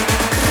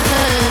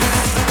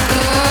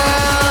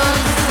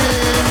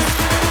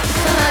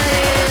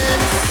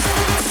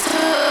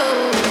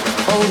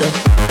 Hold up.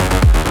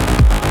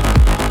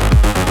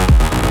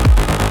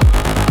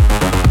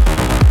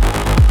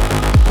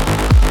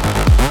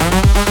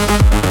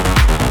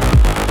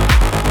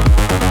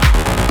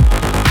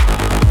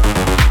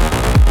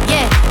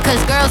 Yeah,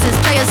 cause girls is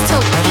players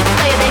too. Keep it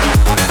playing, baby.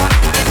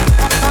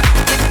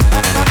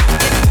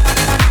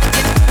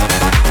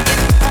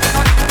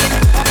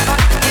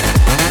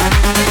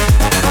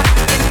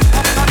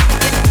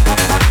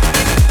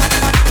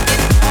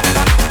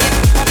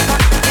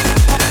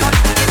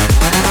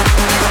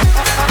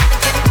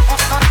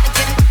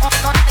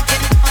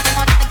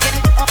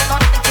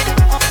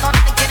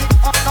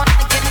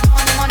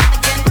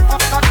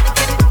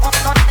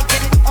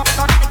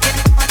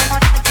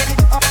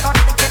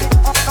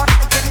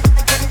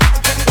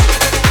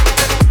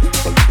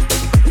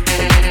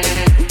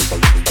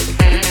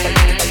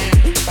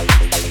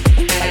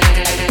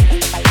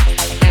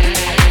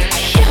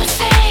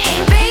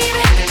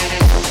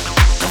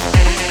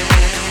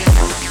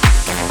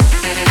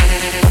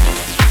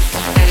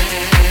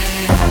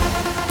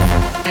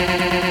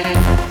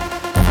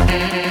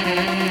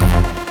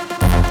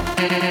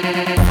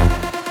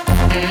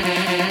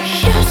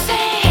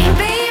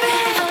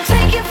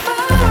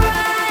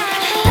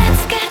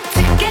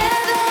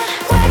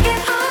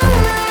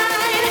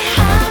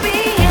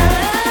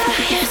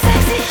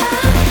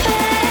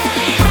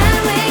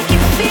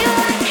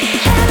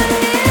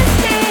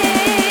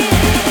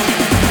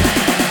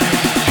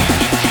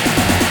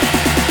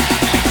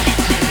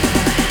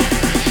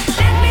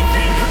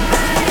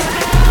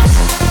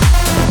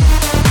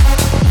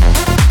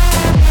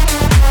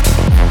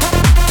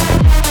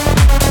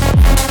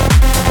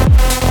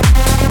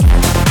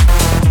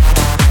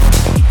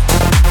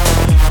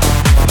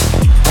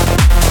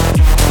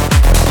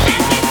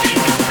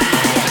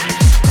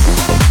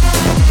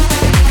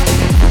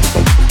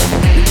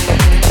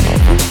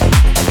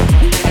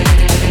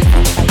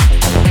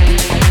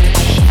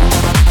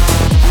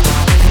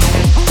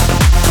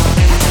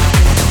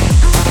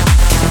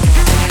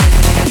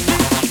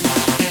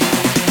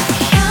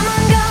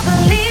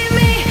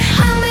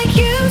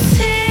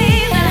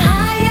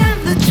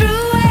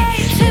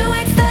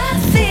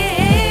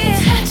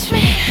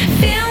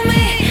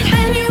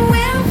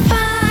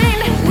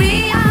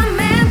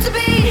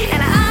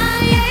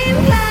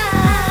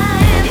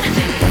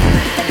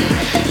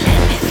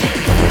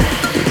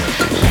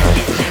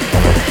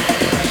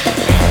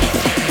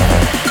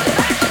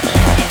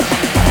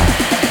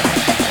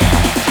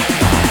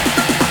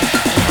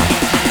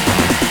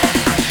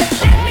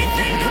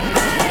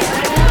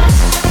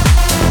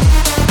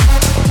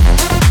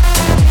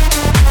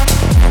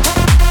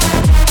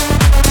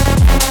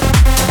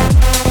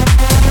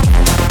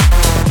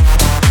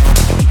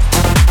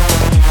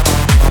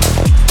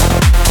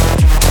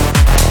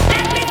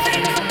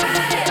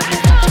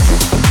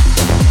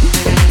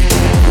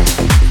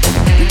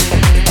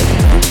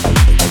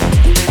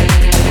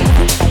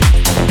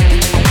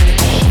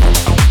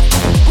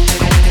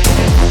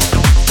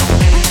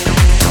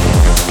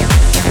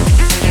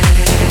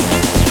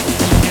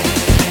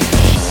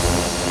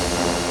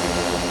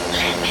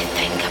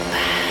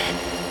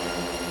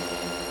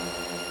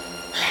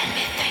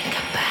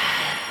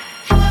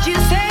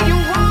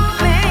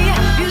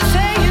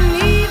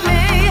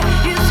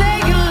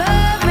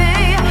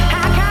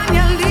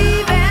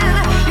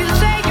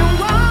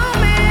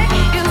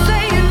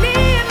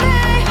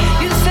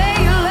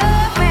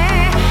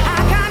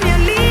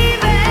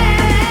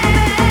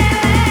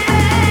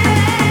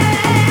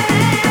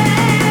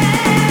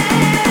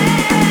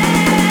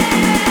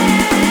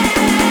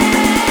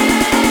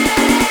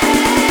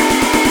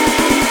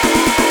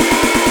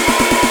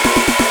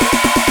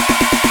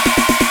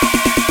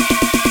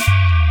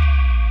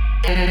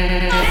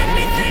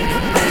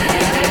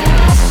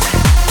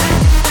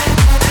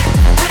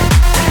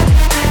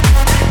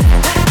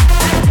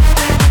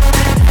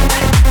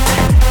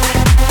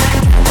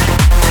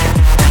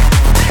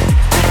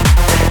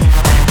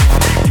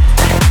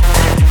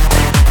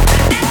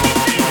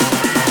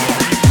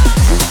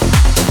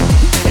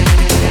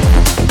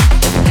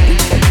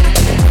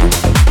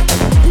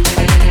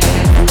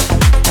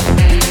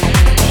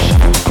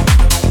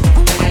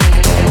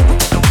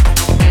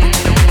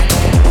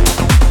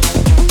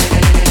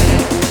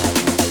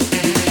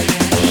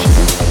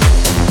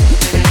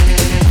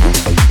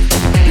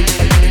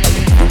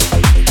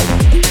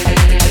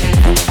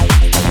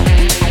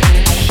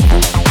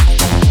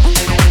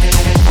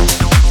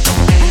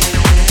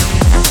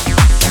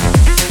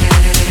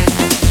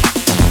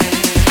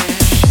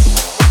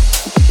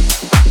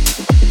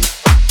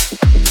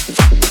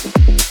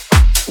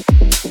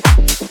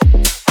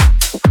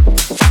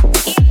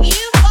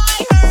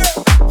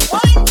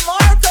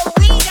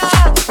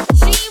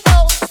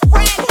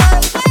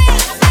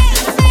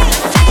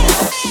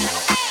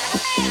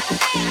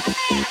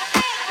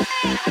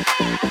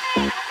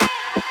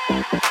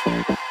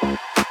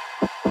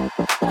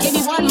 Give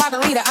me one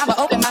margarita, I'ma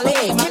open my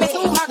legs. Give me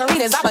two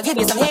margaritas, I'ma give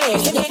you some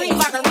head. Give me three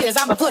margaritas,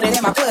 I'ma put it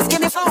in my puss.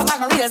 Give me four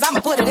margaritas, I'ma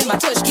put it in my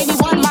tush. Give me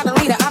one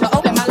margarita, I'ma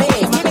open my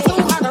legs. Give me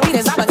two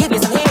margaritas, I'ma give you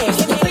some head.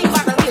 Give me three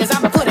margaritas,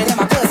 I'ma put it in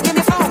my puss. Give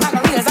me four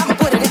margaritas, I'ma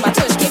put it in my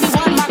tush. Give me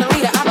one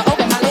margarita, I'ma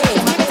open my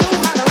legs. Give me two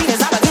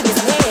margaritas, I'ma give you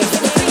some head.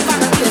 Give me three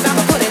margaritas,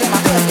 I'ma put it in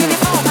my puss. Give me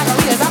four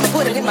margaritas, I'ma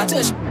put it in my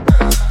tush.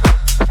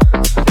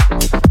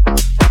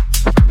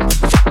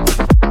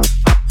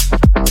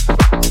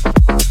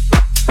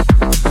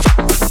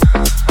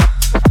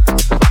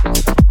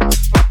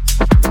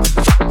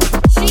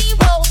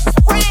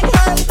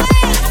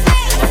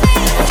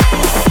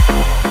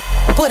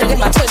 Put it in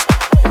my tush.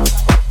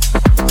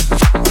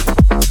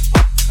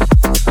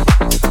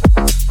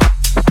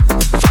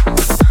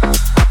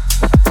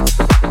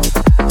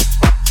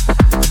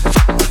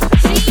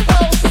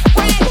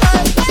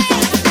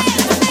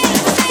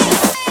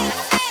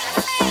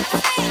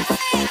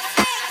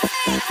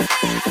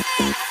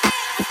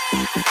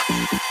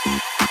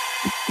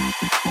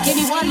 Give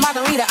me one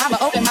margarita, I'ma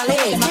open my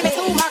legs. Give me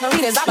two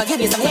margaritas, I'ma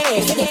give you some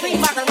head. Give me three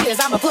margaritas,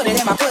 I'ma put it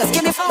in my puss.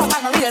 Give me four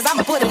margaritas,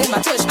 I'ma put it in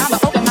my tush. I'ma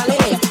open my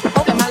leg,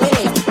 open my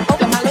leg,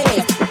 open my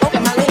leg,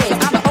 open my leg.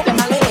 I'ma open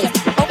my leg,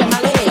 open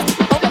my leg,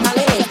 open my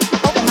leg,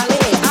 open my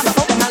leg. I'ma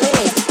open my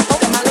leg,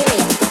 open my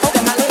leg,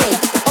 open my leg,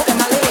 open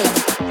my leg.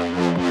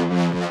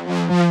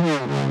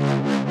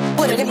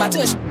 Put it in my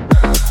tush.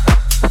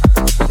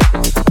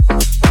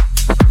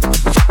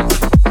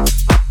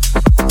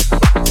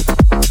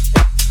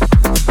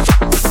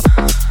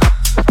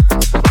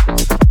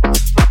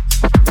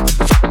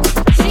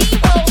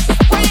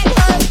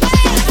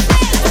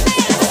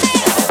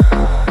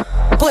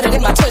 Put it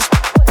in my tush.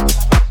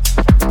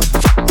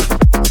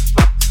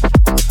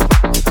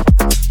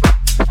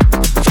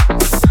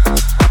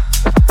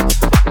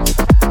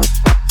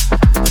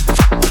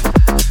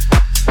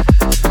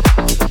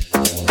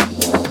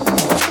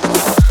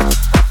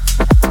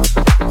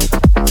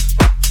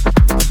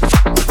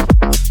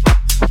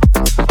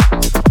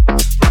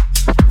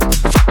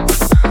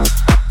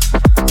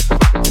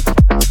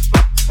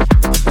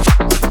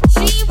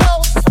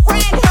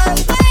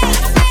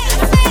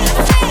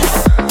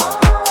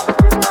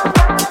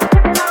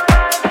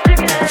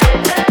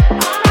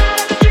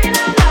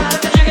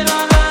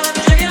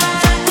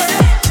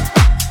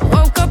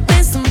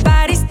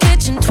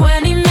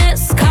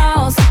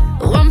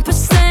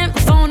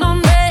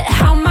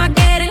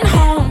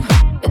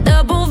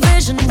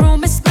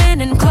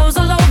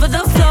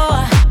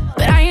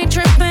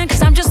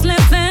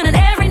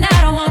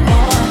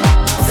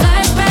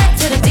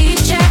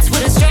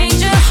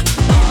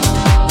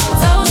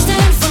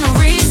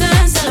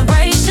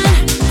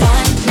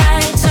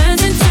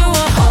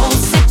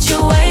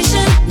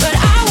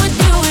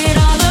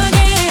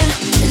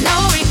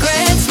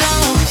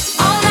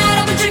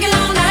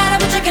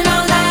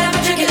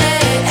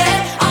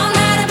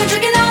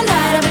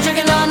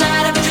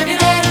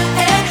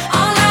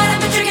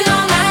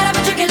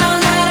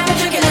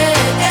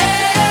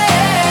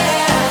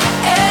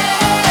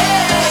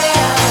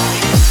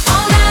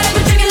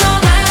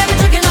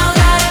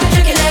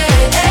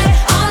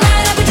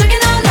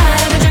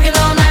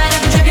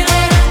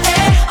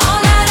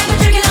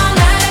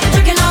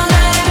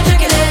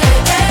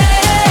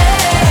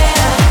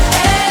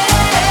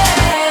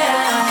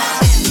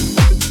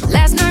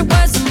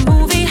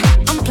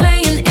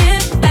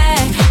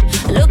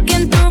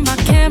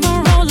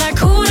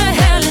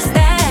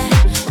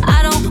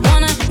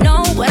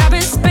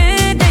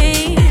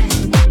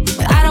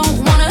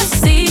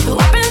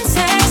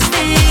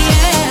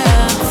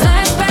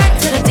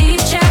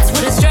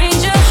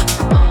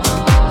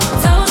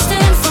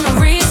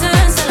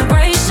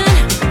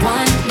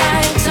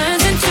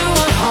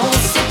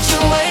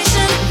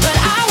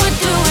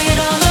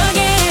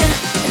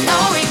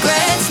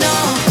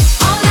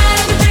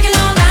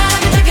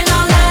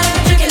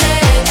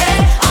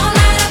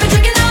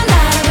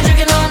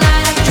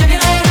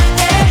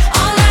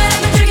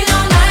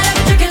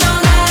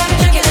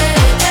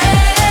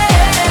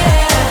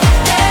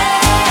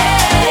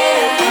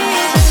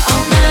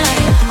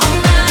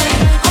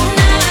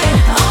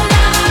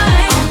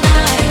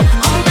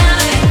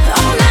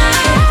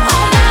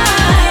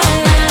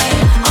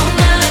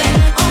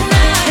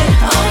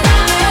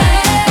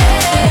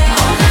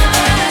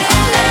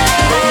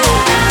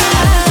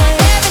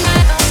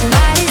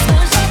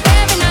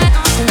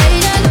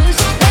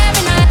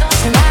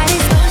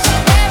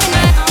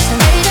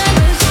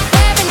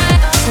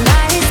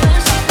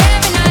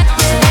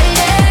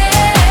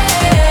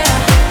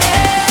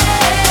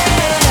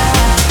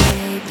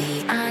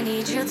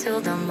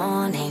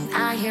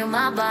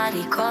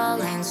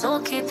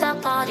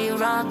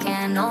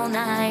 rocking all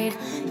night.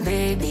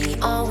 Baby,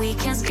 oh, we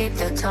can skip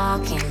the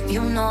talking.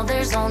 You know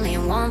there's only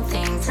one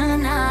thing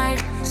tonight.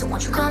 So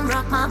won't you come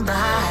rock my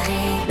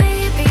body?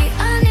 Baby,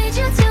 I need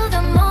you till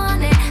the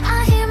morning. I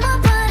hear my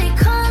body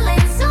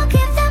calling, so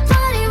keep that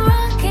body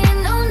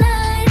rocking all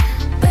night.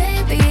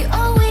 Baby,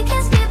 oh, we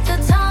can skip the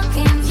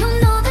talking. You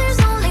know there's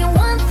only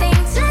one thing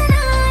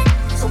tonight.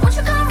 So won't you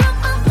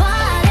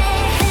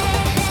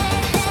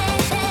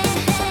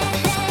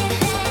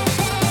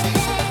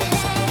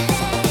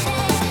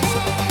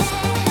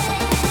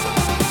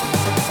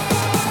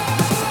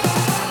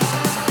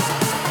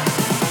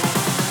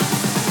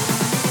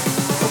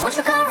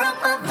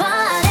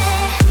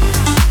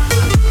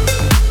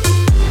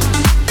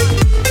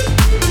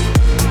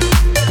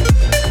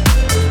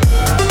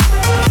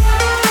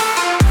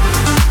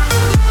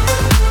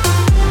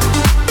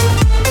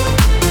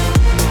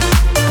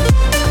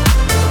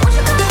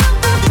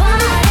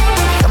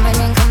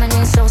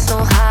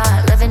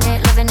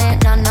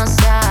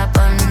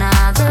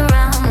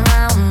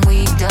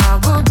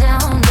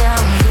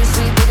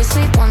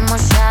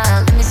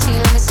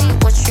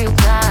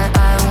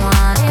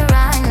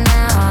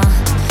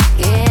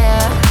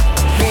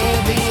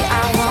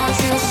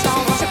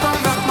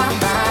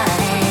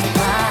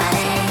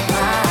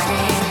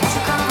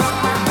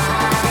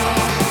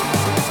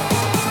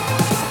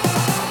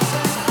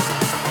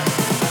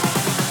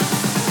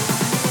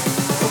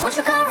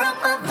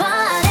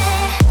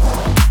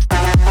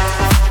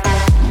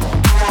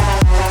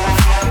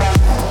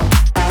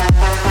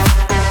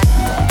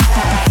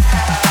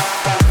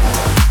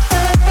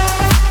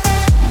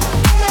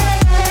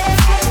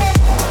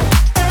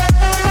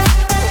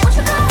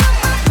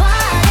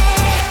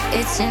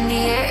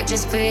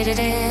just breathe it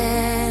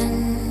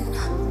in.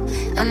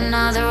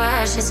 Another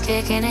rush is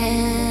kicking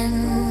in.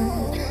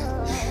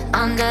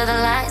 Under the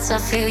lights, I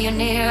feel you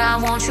near. I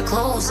want you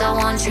close, I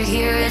want you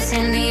here. It's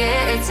in the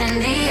air, it's in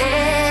the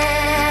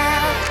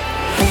air.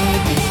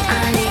 Baby,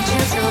 I need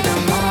you till the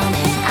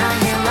morning. I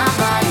hear my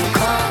body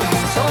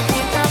calling, so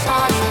keep the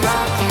party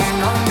rocking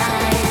all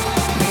night.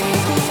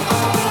 Baby,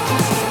 all we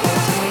can skip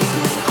is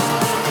baby, all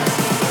we can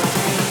skip is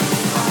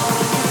baby, all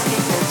we can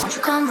skip is. Won't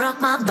you come rock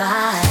my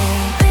body?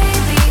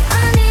 Baby,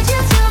 I need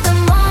you till the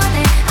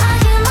morning. I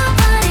hear my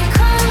body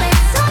calling,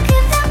 so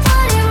keep the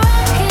party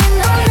rocking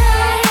all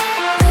night.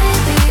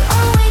 Baby,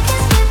 all we can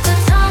skip the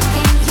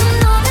talking. You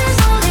know there's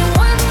only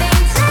one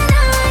thing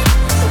tonight,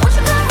 so won't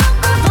you come rock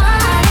my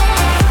body?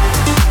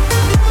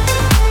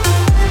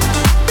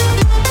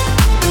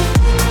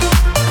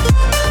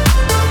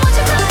 Won't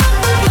you come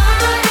rock my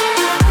body?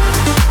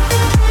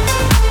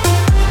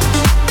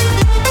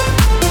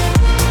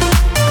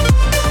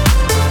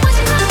 Won't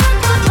you come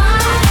rock my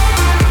body?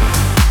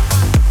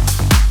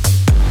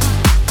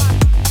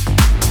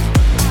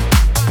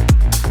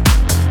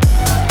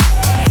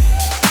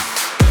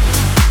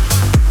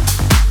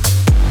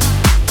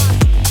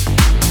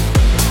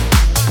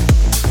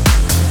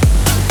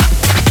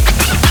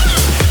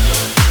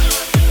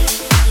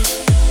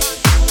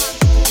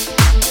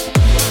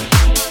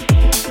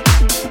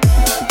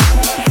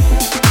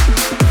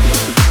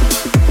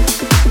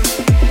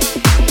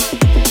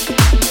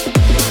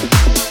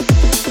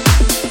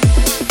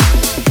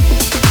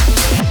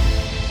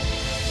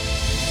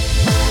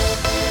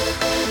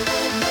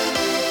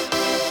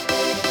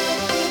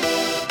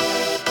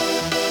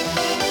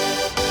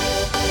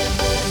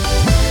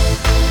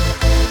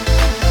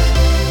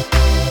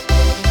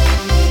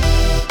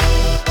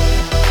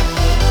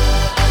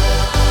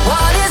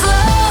 What is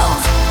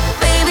love?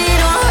 Baby,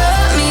 don't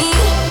hurt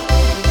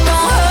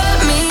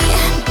me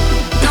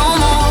no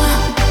more.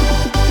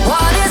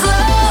 What is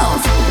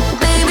love?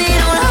 Baby,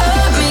 don't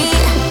hurt me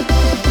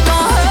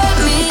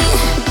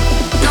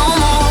no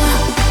more.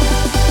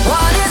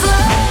 What is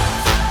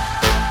love?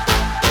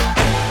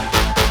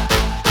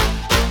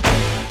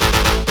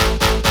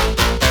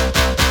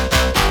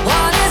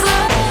 What is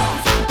love?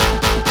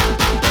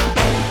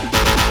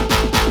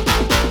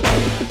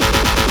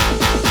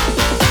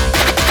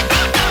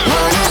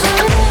 What is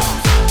love?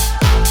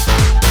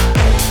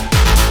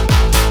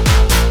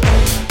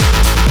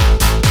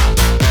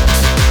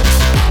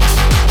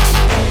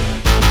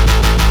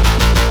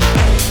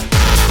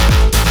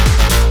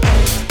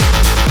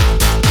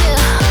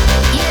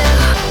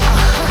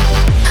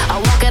 I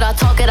walk it, I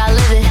talk it, I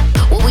live it.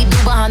 What we do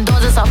behind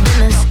doors is our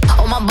business.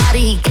 On my body,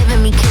 he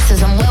giving me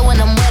kisses. I'm wet when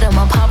I'm wet,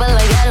 I'm popping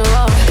like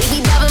Adderall.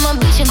 Baby, dive in my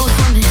beach and go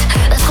swimming.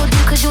 Let's go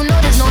deep, cause you know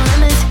there's no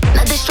limits.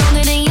 Nothing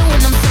stronger than you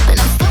when I'm sipping.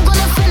 I'm still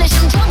gonna finish,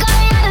 I'm drunk, I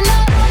ain't had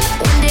enough.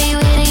 One day you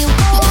hit and you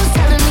go,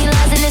 telling me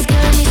lies and it's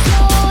killing me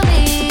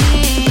slowly.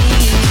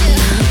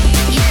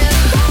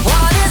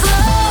 What is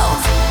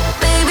love?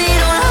 Baby,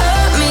 don't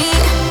hurt me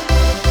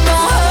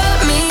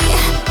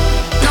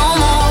no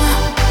more.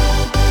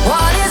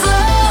 What is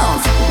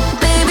love?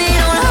 Baby,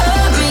 don't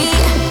hurt me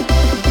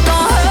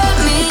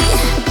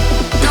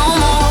no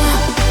more.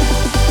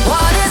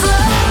 What is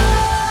love?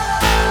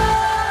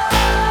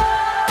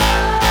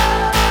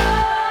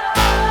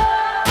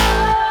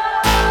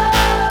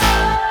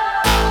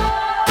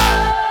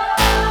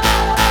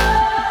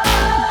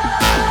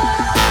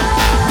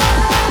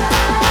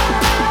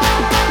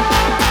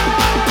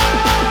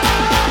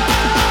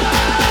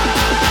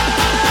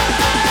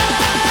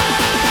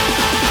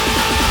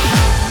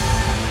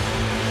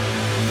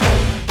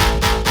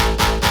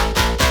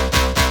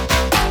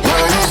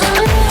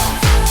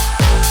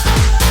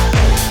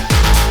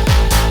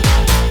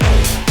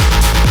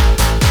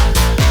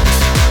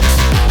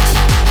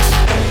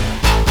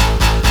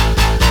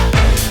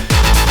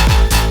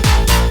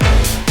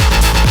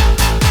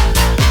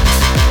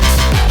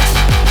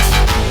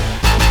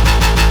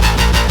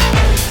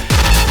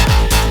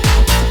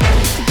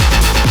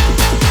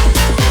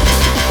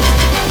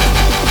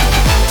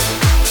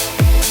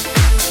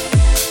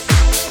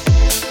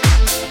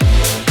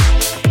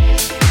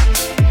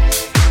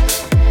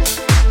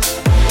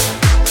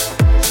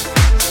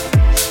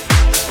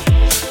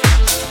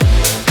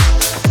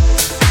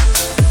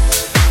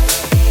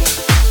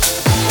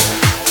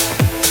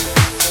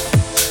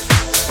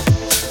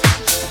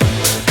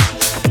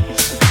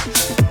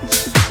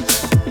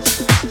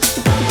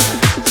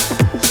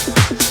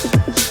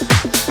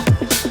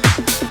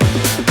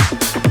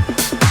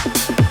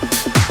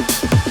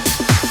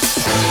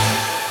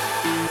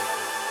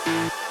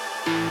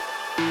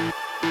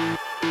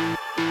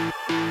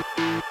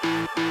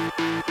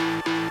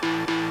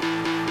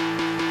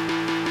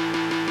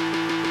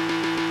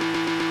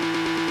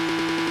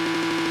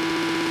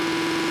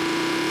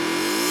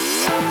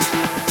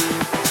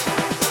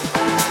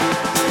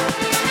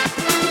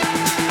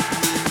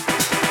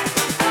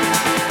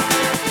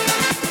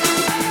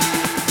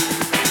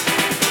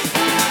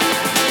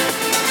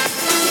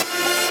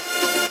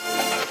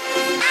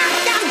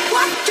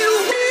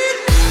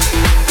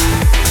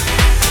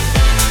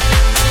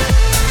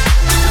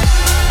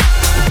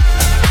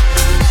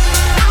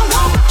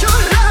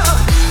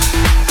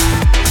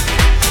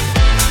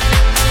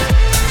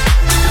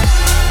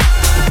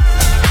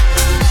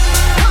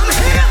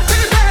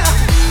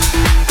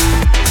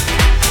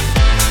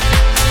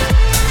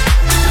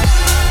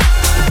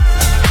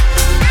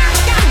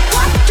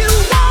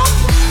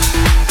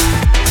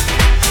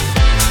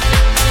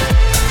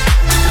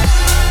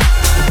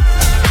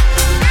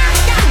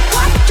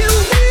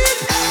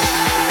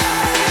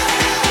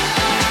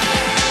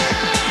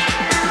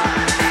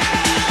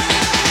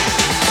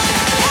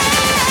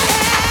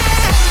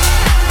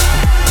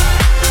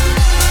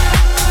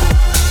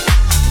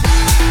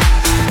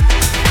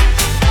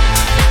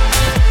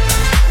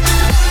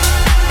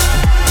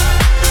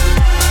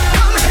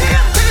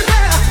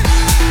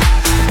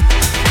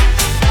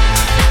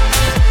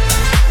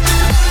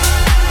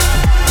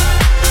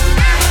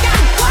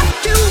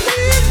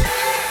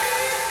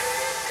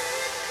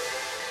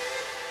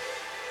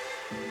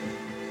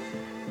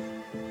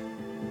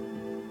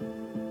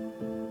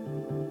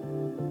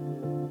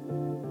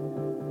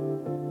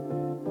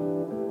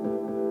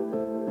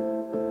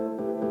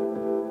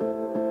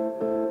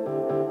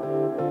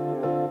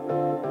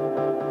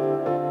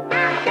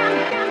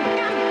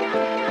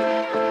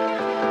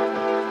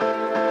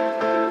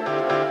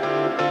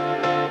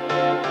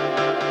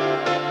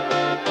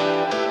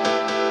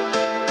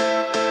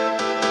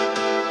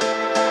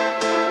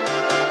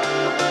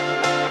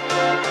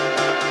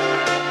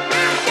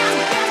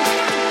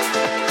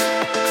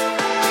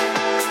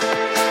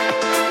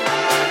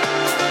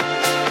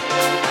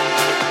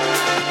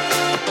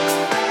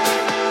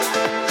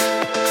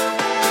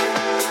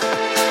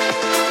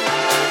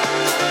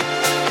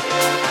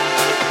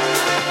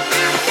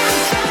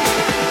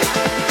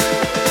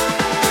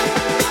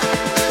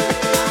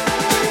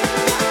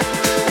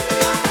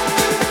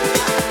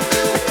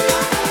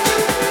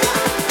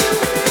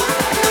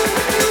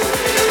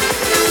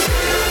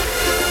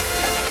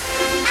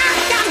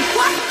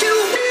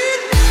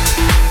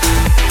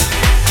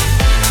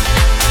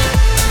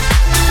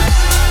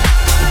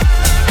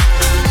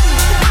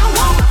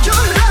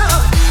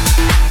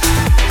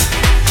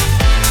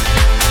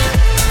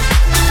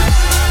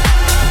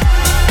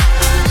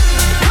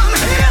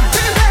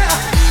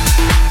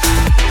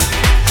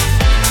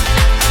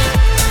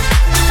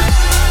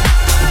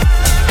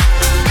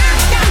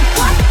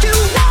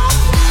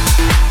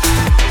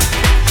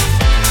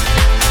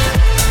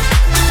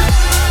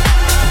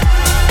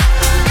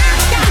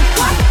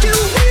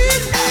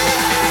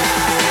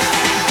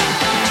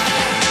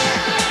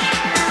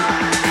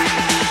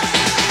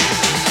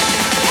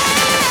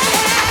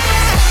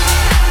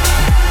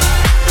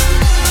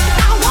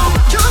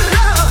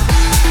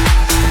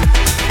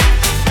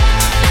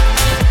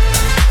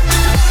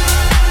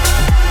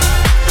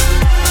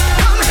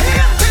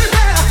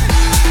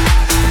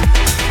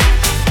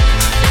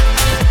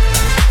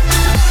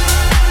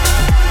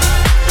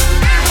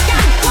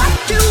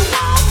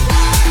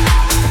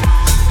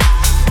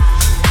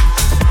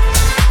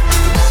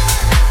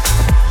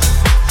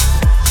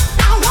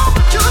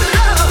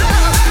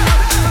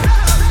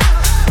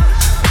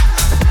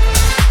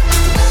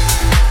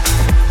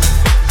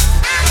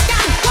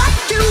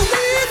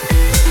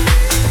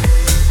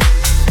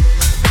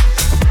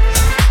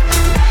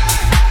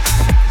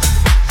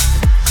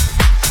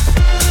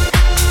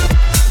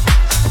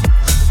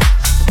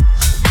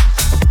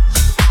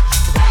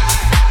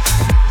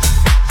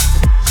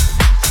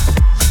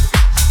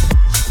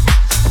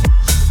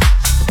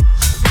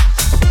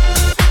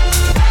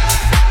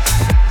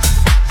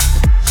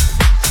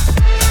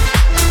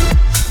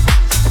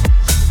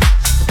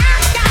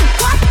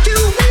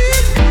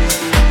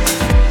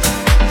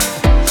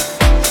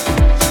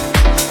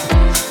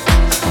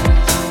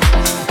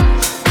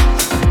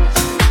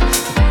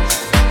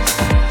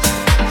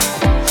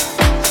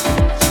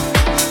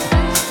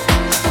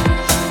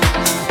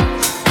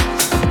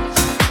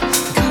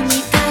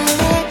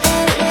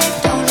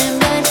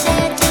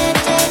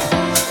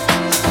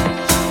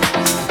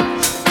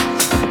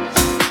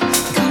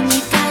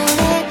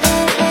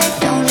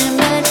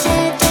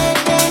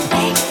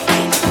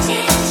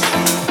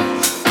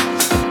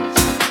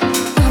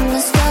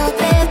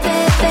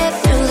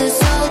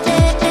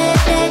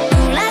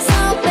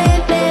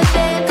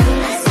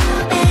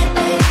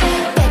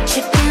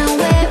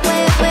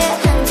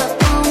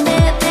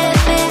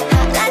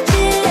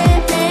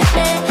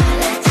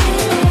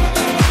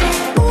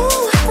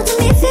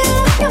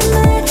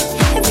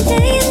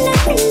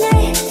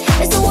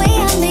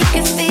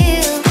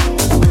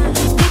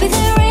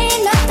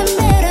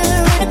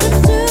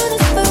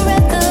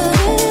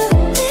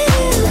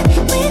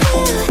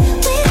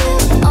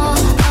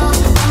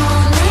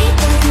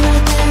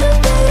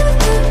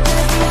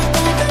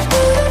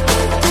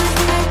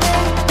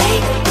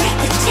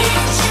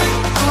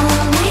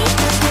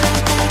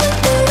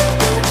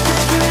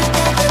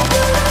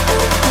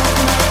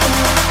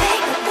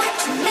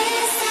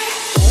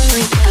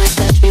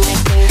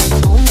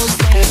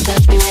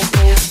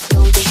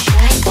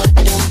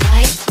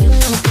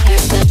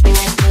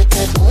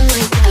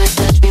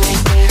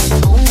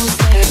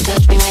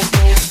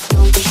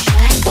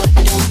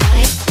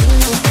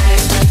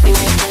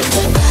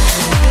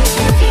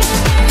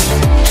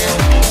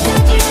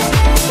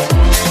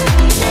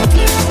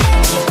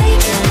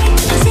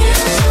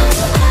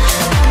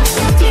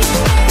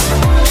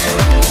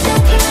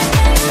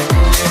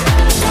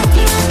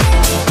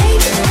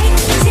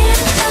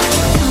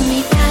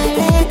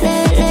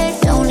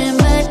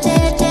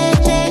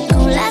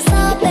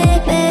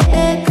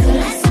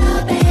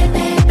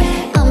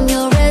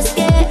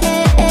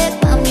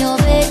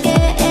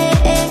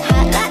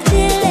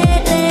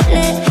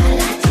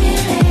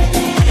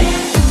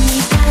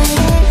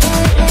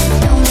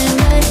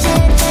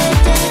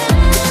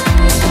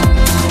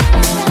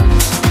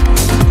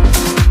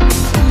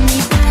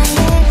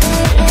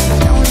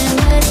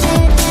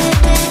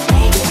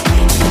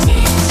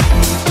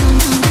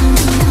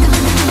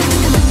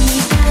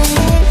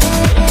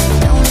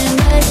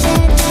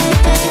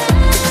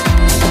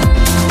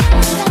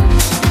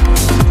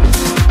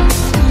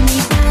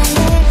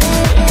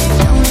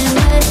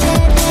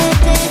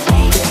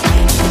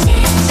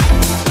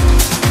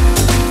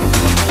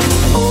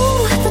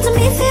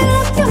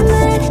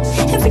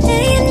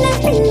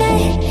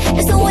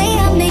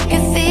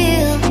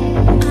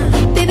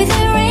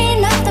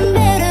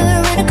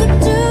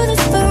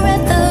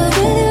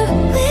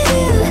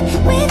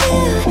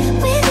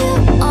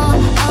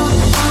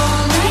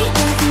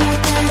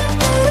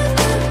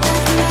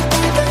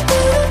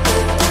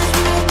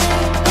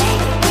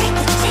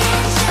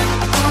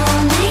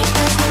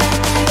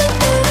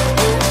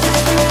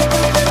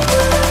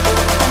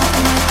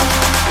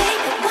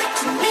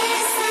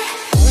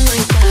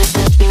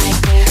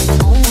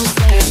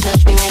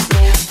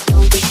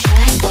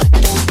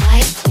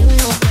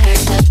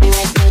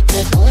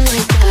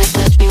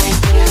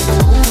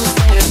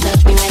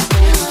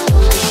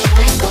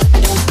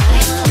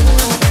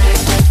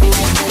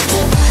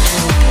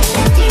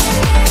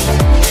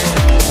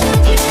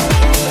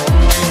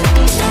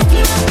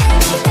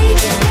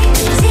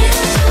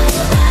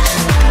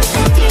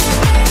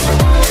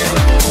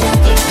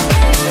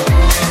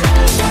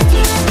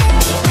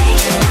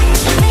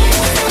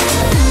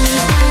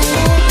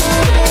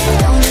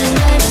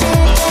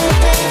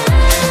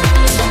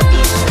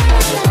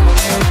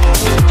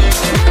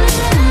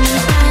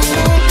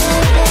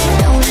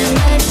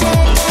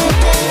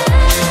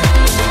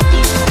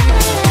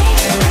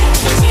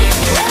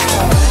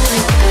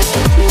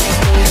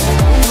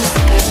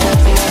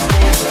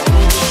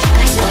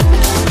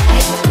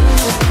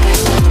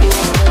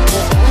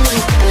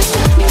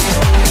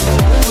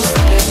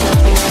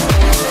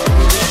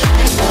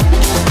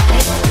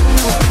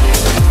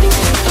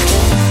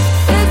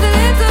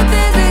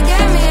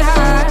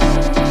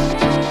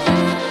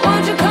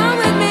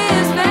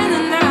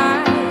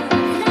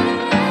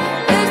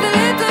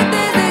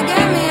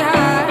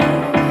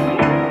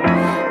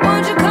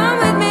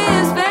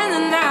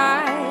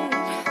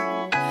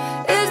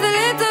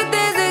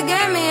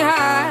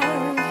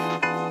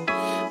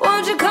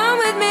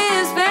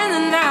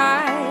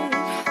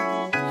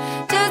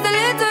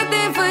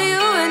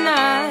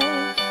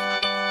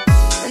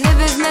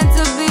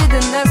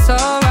 then that's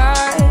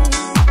alright.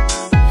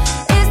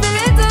 It's the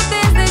little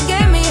things that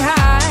get me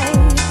high.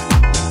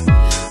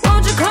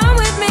 Won't you come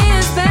with me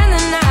and spend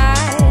the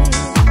night?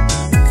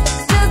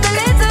 Just a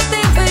little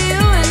thing for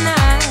you and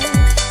I.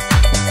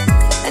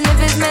 And if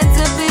it's meant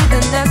to be,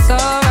 then that's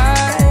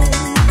alright.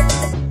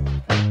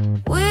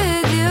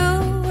 With you,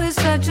 it's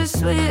such a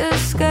sweet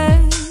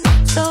escape.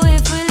 So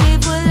if we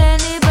leave, will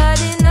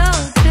anybody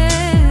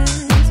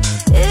notice?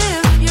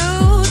 If you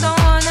don't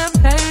wanna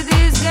play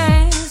these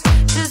games,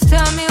 just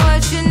tell me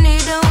what you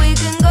need and we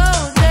can go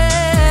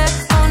there.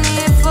 Only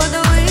if for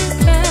the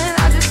weekend,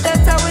 I just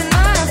stepped out with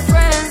my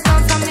friends.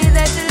 Don't tell me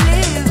that you're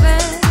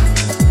leaving.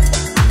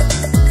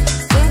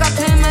 Think I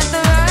came at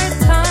the right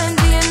time.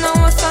 Do you know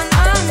what's on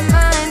our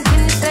mind? Can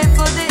you stay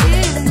for the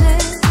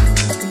evening?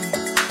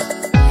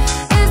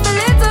 It's the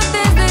little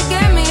things that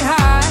get me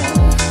high.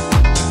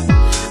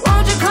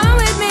 Won't you come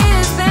with me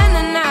and spend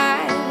the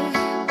night?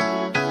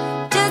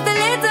 Just a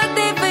little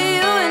thing for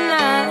you and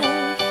I.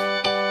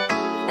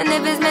 And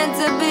if it's meant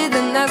to be,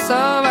 then that's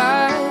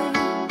alright.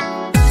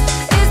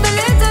 It's the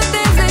little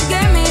things that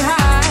get me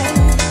high.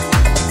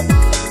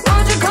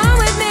 Won't you come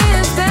with me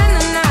and spend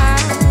the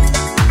night?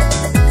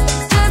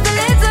 Just a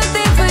little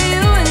thing for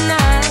you and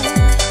I.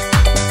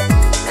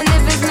 And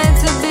if it's meant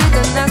to be,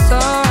 then that's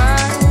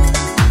alright.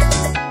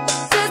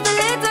 Just a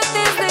little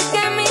things that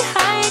get me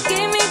high,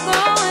 keep me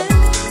going.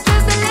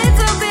 Just a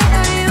little bit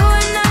of you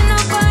and I,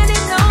 nobody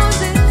knows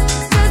it.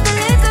 Just a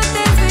little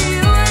thing for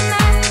you and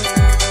I.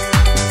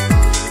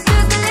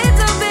 Just a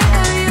little bit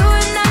of you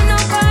and I,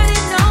 nobody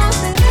knows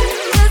it.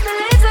 Just a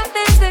little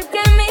things that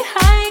get me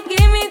high,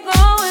 keep me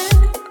going.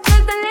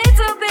 Just a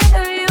little bit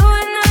of you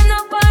and I,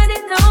 nobody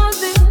knows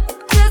it.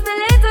 Just a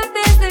little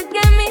things that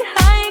get me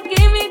high,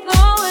 keep me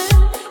going.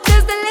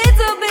 Just a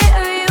little bit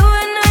of you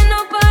and I,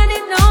 nobody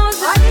knows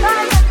it.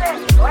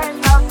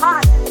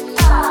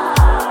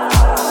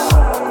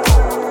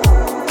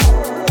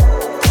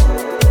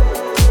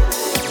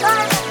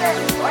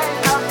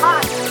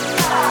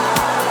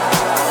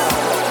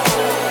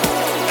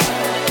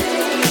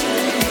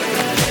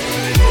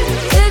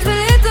 It's the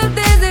little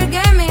things that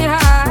get me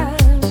high.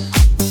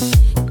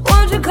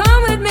 Won't you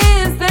come with me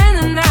and spend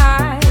the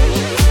night?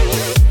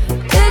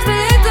 It's the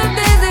little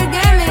things that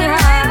get me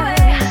high.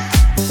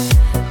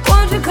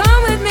 Won't you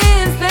come with me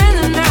and spend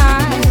the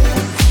night?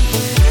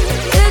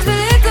 It's the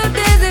little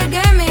things that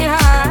get me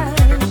high.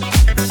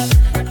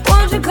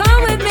 Won't you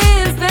come with me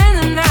and spend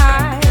the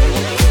night?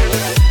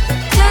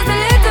 Just a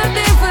little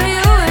thing for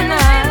you and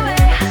I.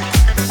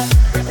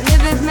 And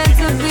if it's meant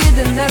to be,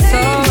 then that's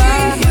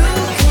alright.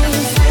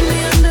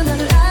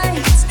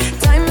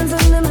 Diamonds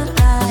under my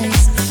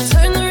eyes.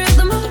 Turn the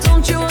rhythm up,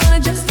 don't you wanna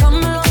just come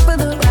along for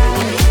the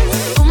ride?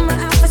 Oh, my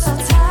outfit's so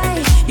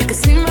tight, you can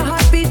see my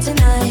heartbeat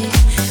tonight.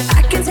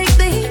 I can take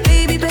the heat,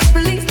 baby, best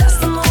believe that's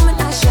the moment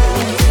I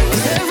shine.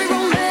 'Cause every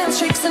romance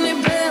shakes and it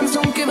bends,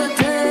 don't give a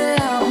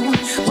damn.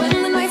 When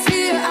the night's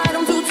here, I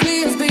don't do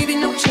tears, baby,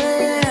 no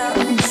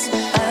chance.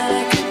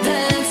 I could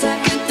dance, I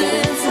could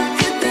dance, I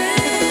could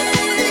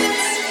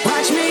dance.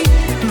 Watch me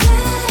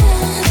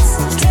dance,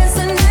 dance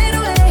the night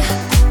away.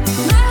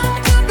 My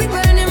heart could be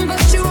burning,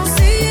 but you won't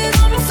see it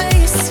on my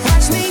face.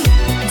 Watch me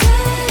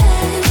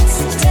dance,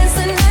 dance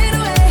the night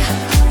away.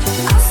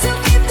 I'll still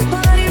keep the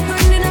body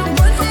burning, I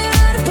won't get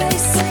out of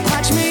place.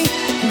 Watch me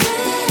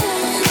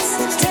dance,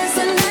 dance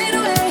the night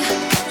away.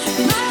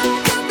 My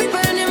heart could be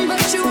burning,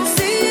 but you won't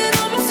see it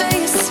on my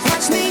face.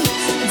 Watch me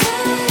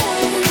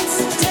dance,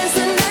 dance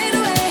the night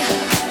away.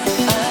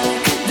 I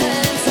could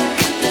dance, I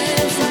could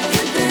dance, I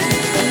could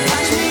dance.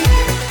 Watch me.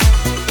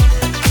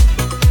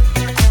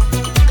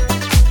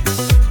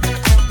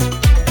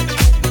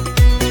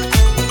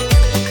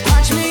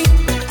 Watch me.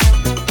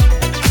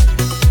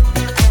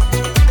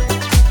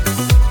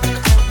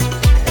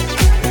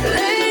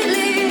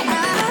 Lately,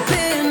 I've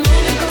been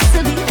moving close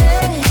to the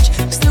edge.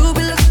 Still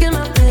be looking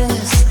my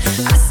best.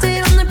 I stay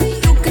on the beat,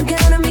 you can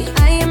count on me.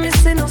 I ain't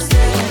missing no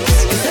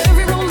steps. 'Cause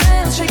every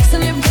romance shakes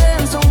and it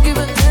bends, don't give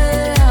a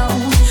damn.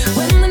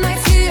 When the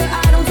night's here,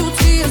 I don't do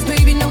tears,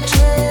 baby, no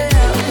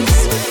chance.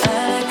 I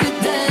could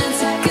dance,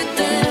 I could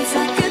dance,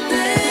 I could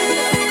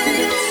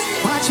dance.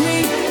 Watch me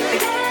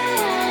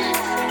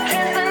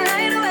dance the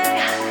night away.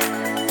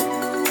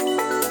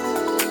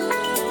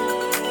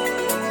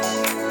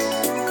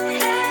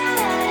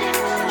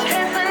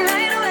 Dance the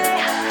night away.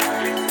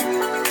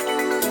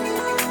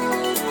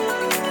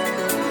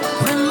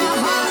 When my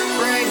heart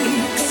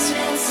breaks,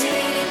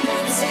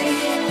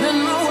 when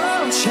my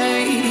world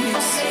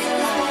shakes,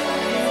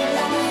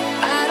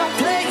 I don't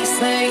play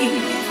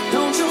safe.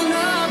 Don't you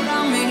know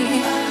about me?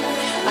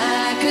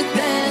 I could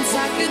dance,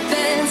 I could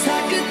dance, I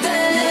could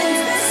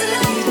dance.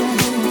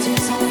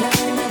 Tears all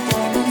down, my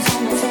diamonds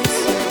on my face.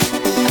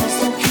 I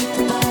still keep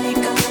the body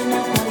going,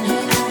 I won't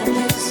get out of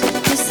place.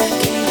 Yes, I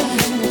can.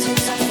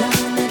 Tears all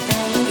down, my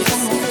diamonds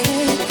on my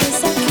face. Yes,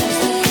 I can.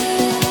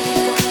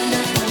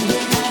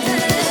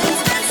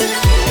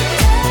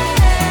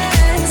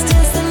 Dance,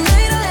 dance the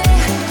night away.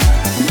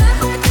 My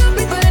heart could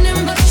be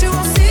burning, but you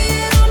won't see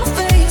it on my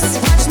face.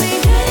 Watch me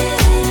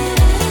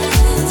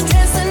dance,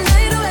 dance the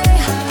night away.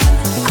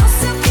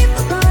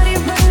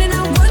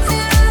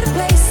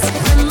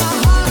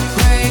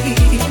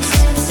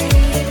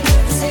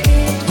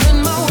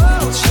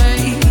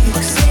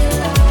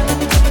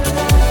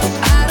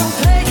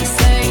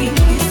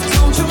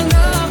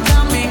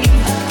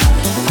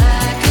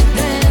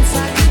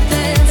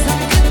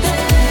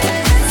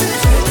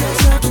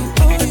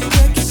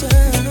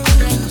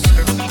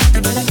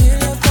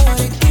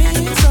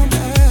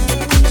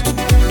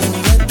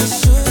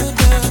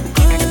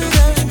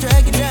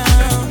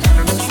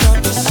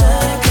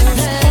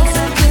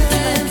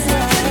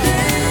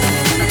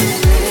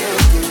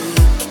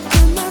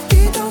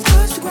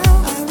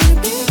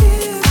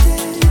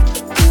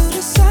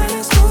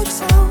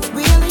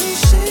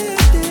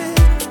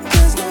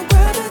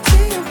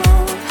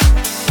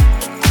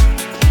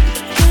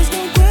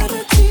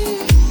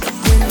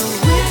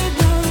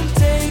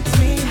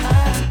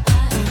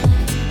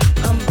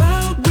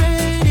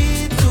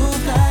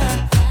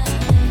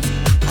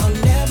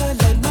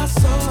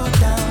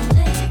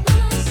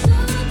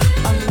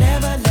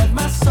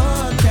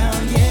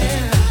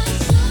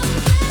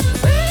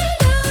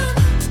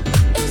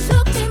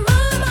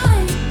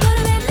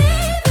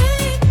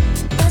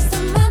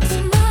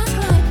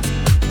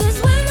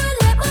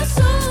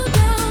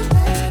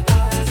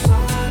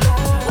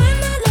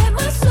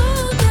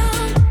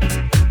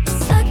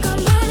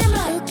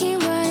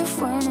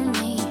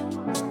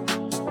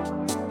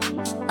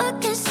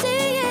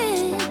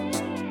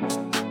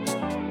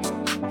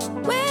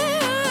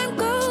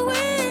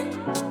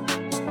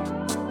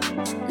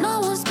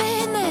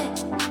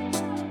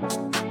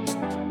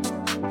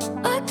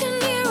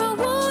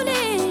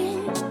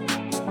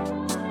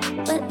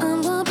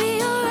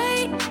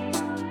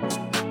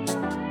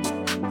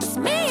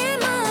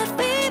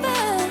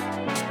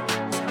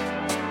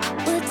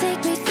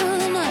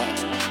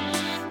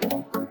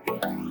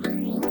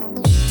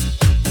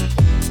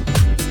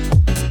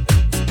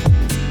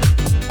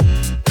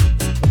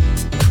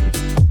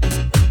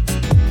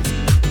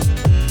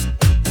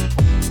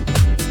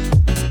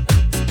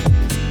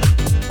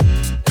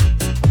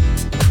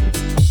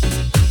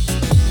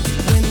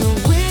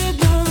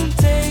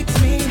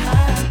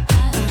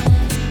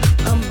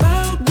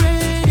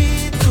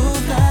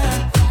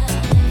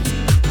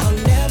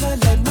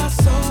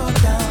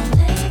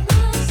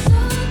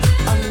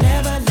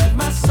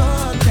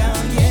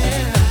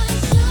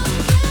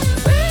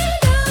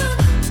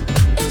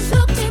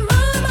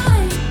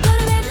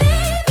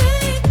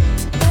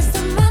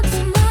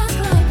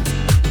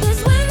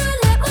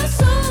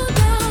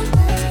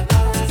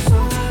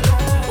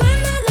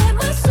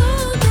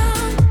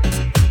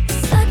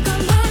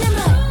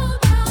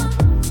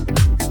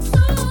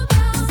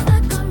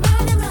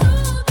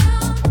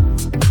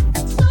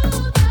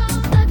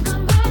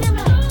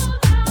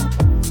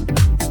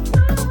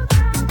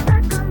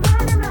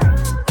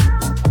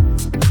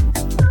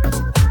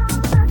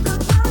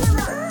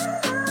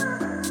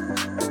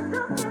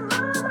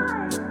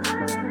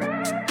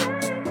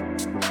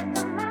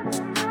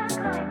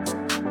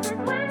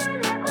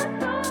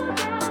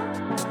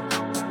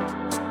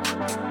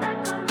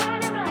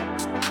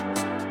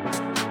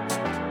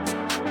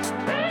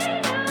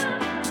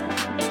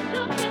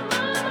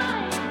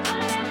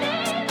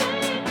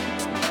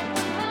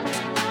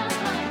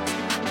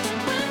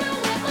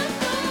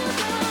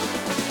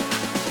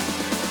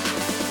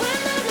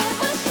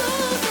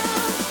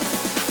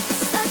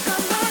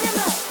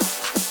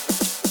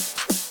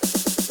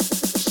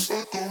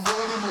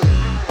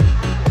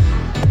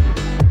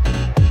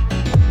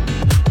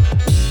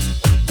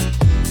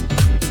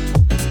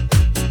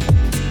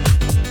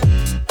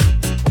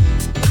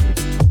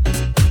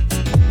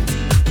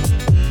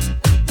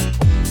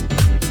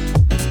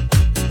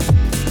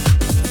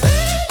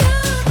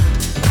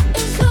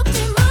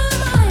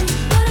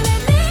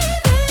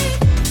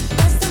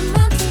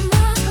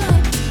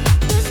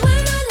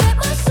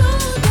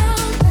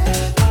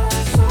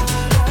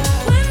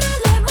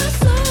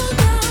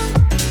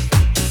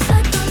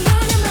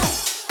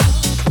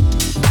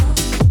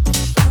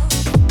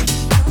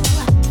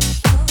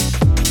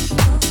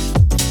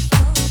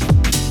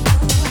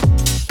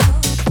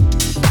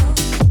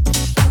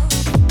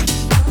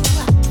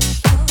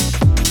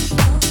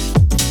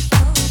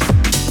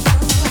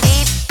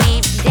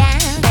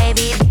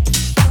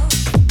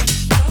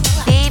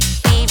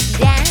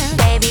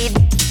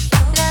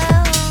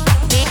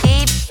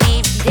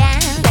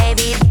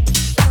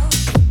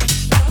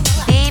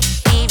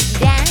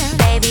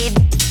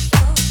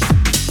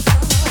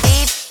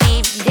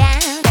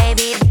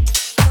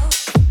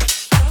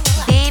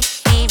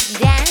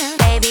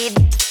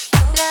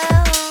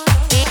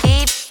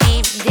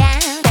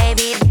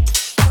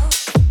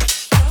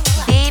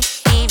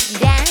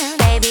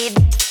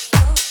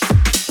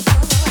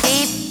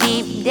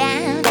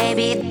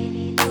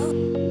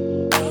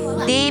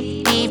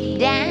 Deep, deep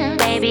down,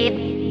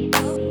 baby.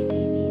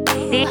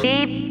 Deep,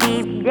 deep,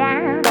 deep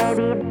down,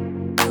 baby.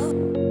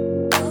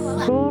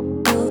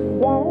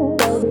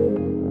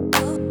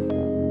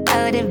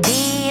 Oh, the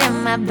beat of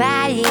my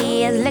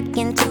body is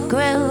looking to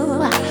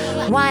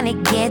groove. Wanna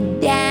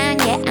get down,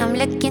 yeah, I'm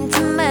looking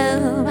to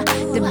move.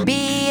 The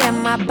beat of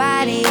my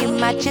body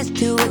matches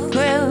to a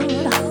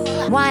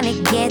groove. Wanna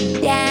get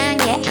down,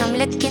 yeah, I'm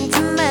looking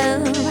to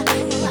move.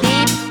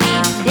 Deep,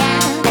 deep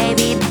down,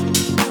 baby.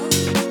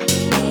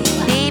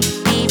 Deep,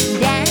 deep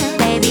down,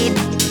 baby.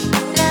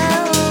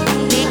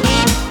 Deep,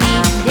 deep,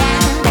 deep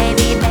down,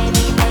 baby.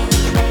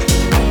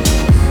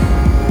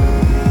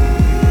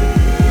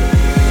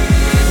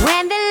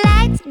 When the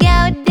lights go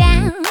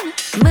down,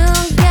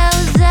 moon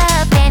goes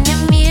up and the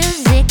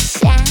music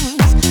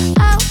sounds.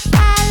 Oh,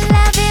 I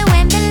love it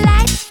when the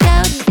lights go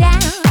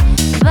down.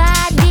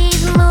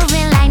 Bodies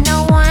moving like no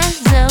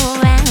one's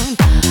around.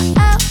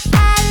 Oh,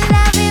 I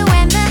love it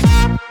when the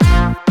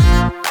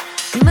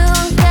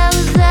moon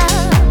goes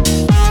up.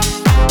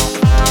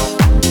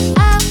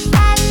 Oh,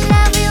 I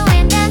love it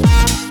when the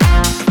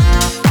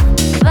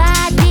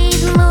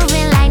bodies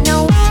moving like no.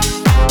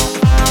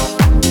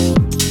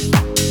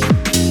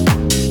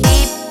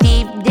 Deep,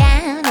 deep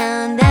down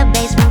on the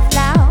basement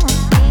floor.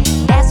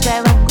 That's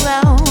where I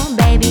grow,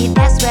 baby,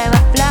 that's where I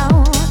flow.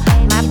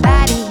 My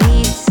body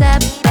heats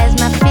up as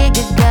my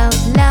figure goes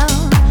low.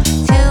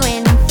 To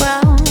and fro,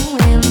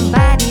 and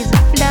bodies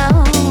are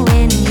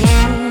flowing,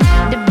 yeah.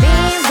 The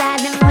beams of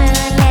the moon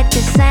let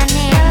the sun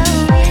in.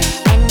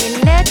 And your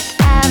look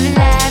of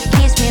love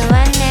keeps me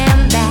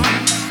running back.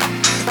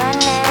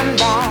 Running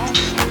back,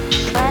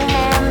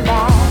 running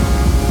back.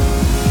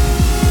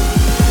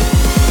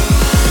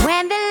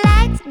 When the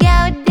lights go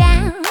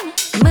down,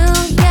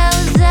 moon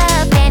goes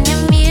up and the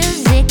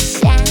music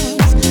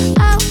sounds.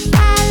 Oh,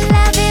 I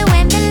love it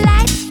when the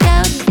lights go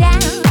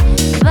down.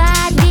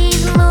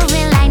 Bodies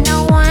moving like no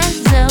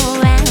one's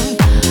around.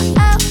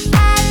 Oh,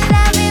 I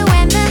love it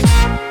when the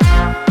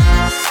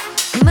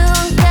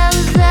moon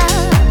goes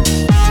up.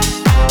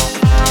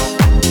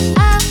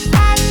 Oh,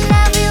 I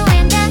love it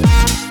when the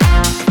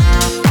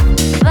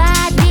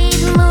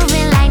bodies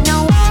moving like no.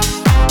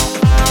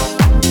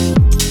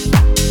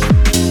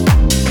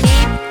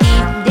 Deep,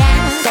 deep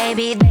down,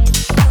 baby.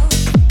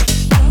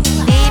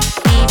 Deep,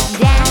 deep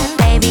down,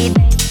 baby.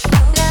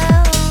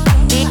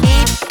 Deep,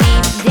 deep,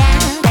 deep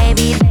down,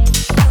 baby.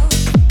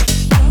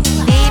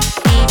 Deep,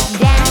 deep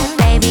down,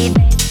 baby.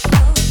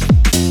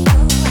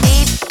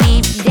 Deep,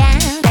 deep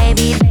down,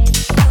 baby.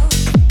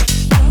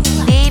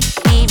 Deep,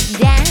 deep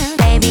down,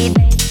 baby.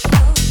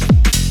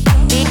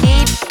 Deep,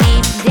 deep,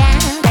 deep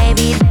down,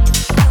 baby.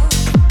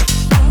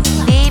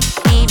 Deep,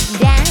 deep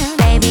down,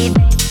 baby.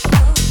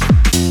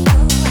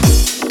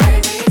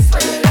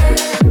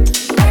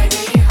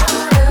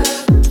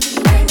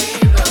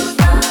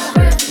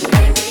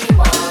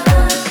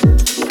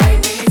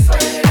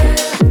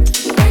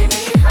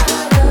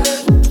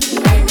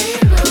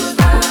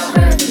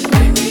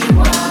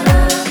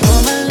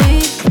 Normally,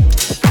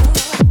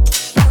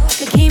 I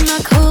could keep my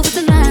cool, but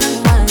tonight I'm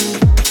wild.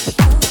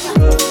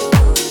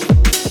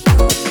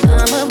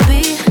 I'ma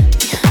be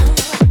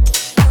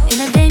in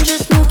a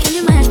dangerous mood. Can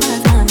you match my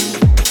timing?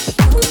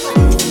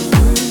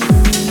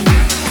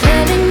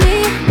 Telling me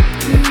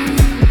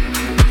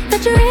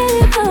that you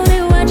really want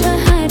it, what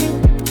you're hiding.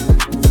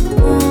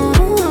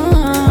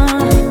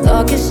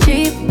 Talk is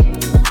cheap,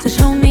 so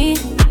show me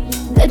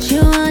that you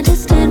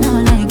understand how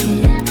I like it.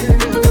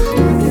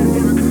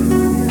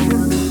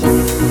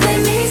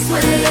 Make me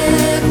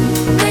sweat,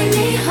 make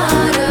me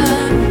harder,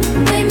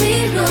 make me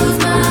lose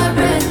my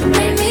breath,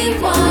 make me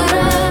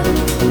water,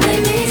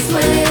 make me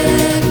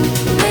sweat,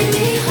 make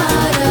me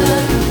harder,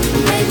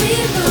 make me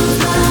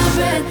lose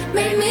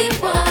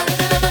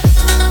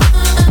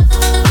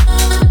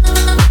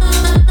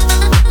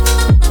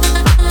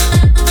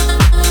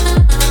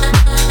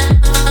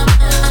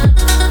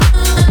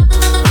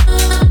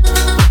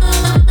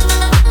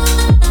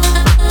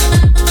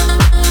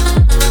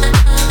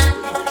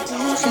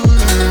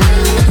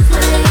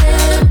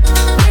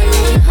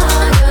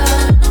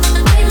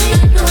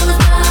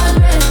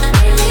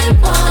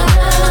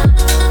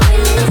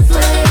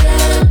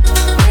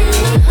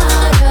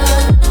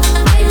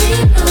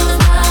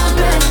my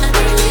breath,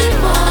 make me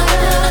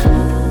water.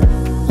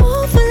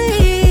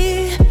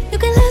 Hopefully, you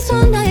can last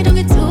all night, don't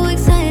get too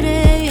excited.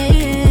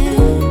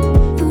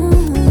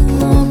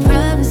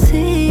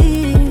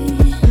 Privacy.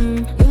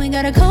 You ain't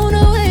gotta go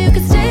nowhere, you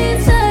can stay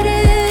inside it.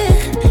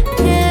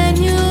 Can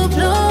you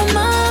blow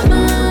my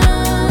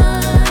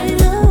mind?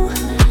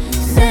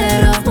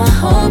 Set off my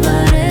whole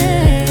body.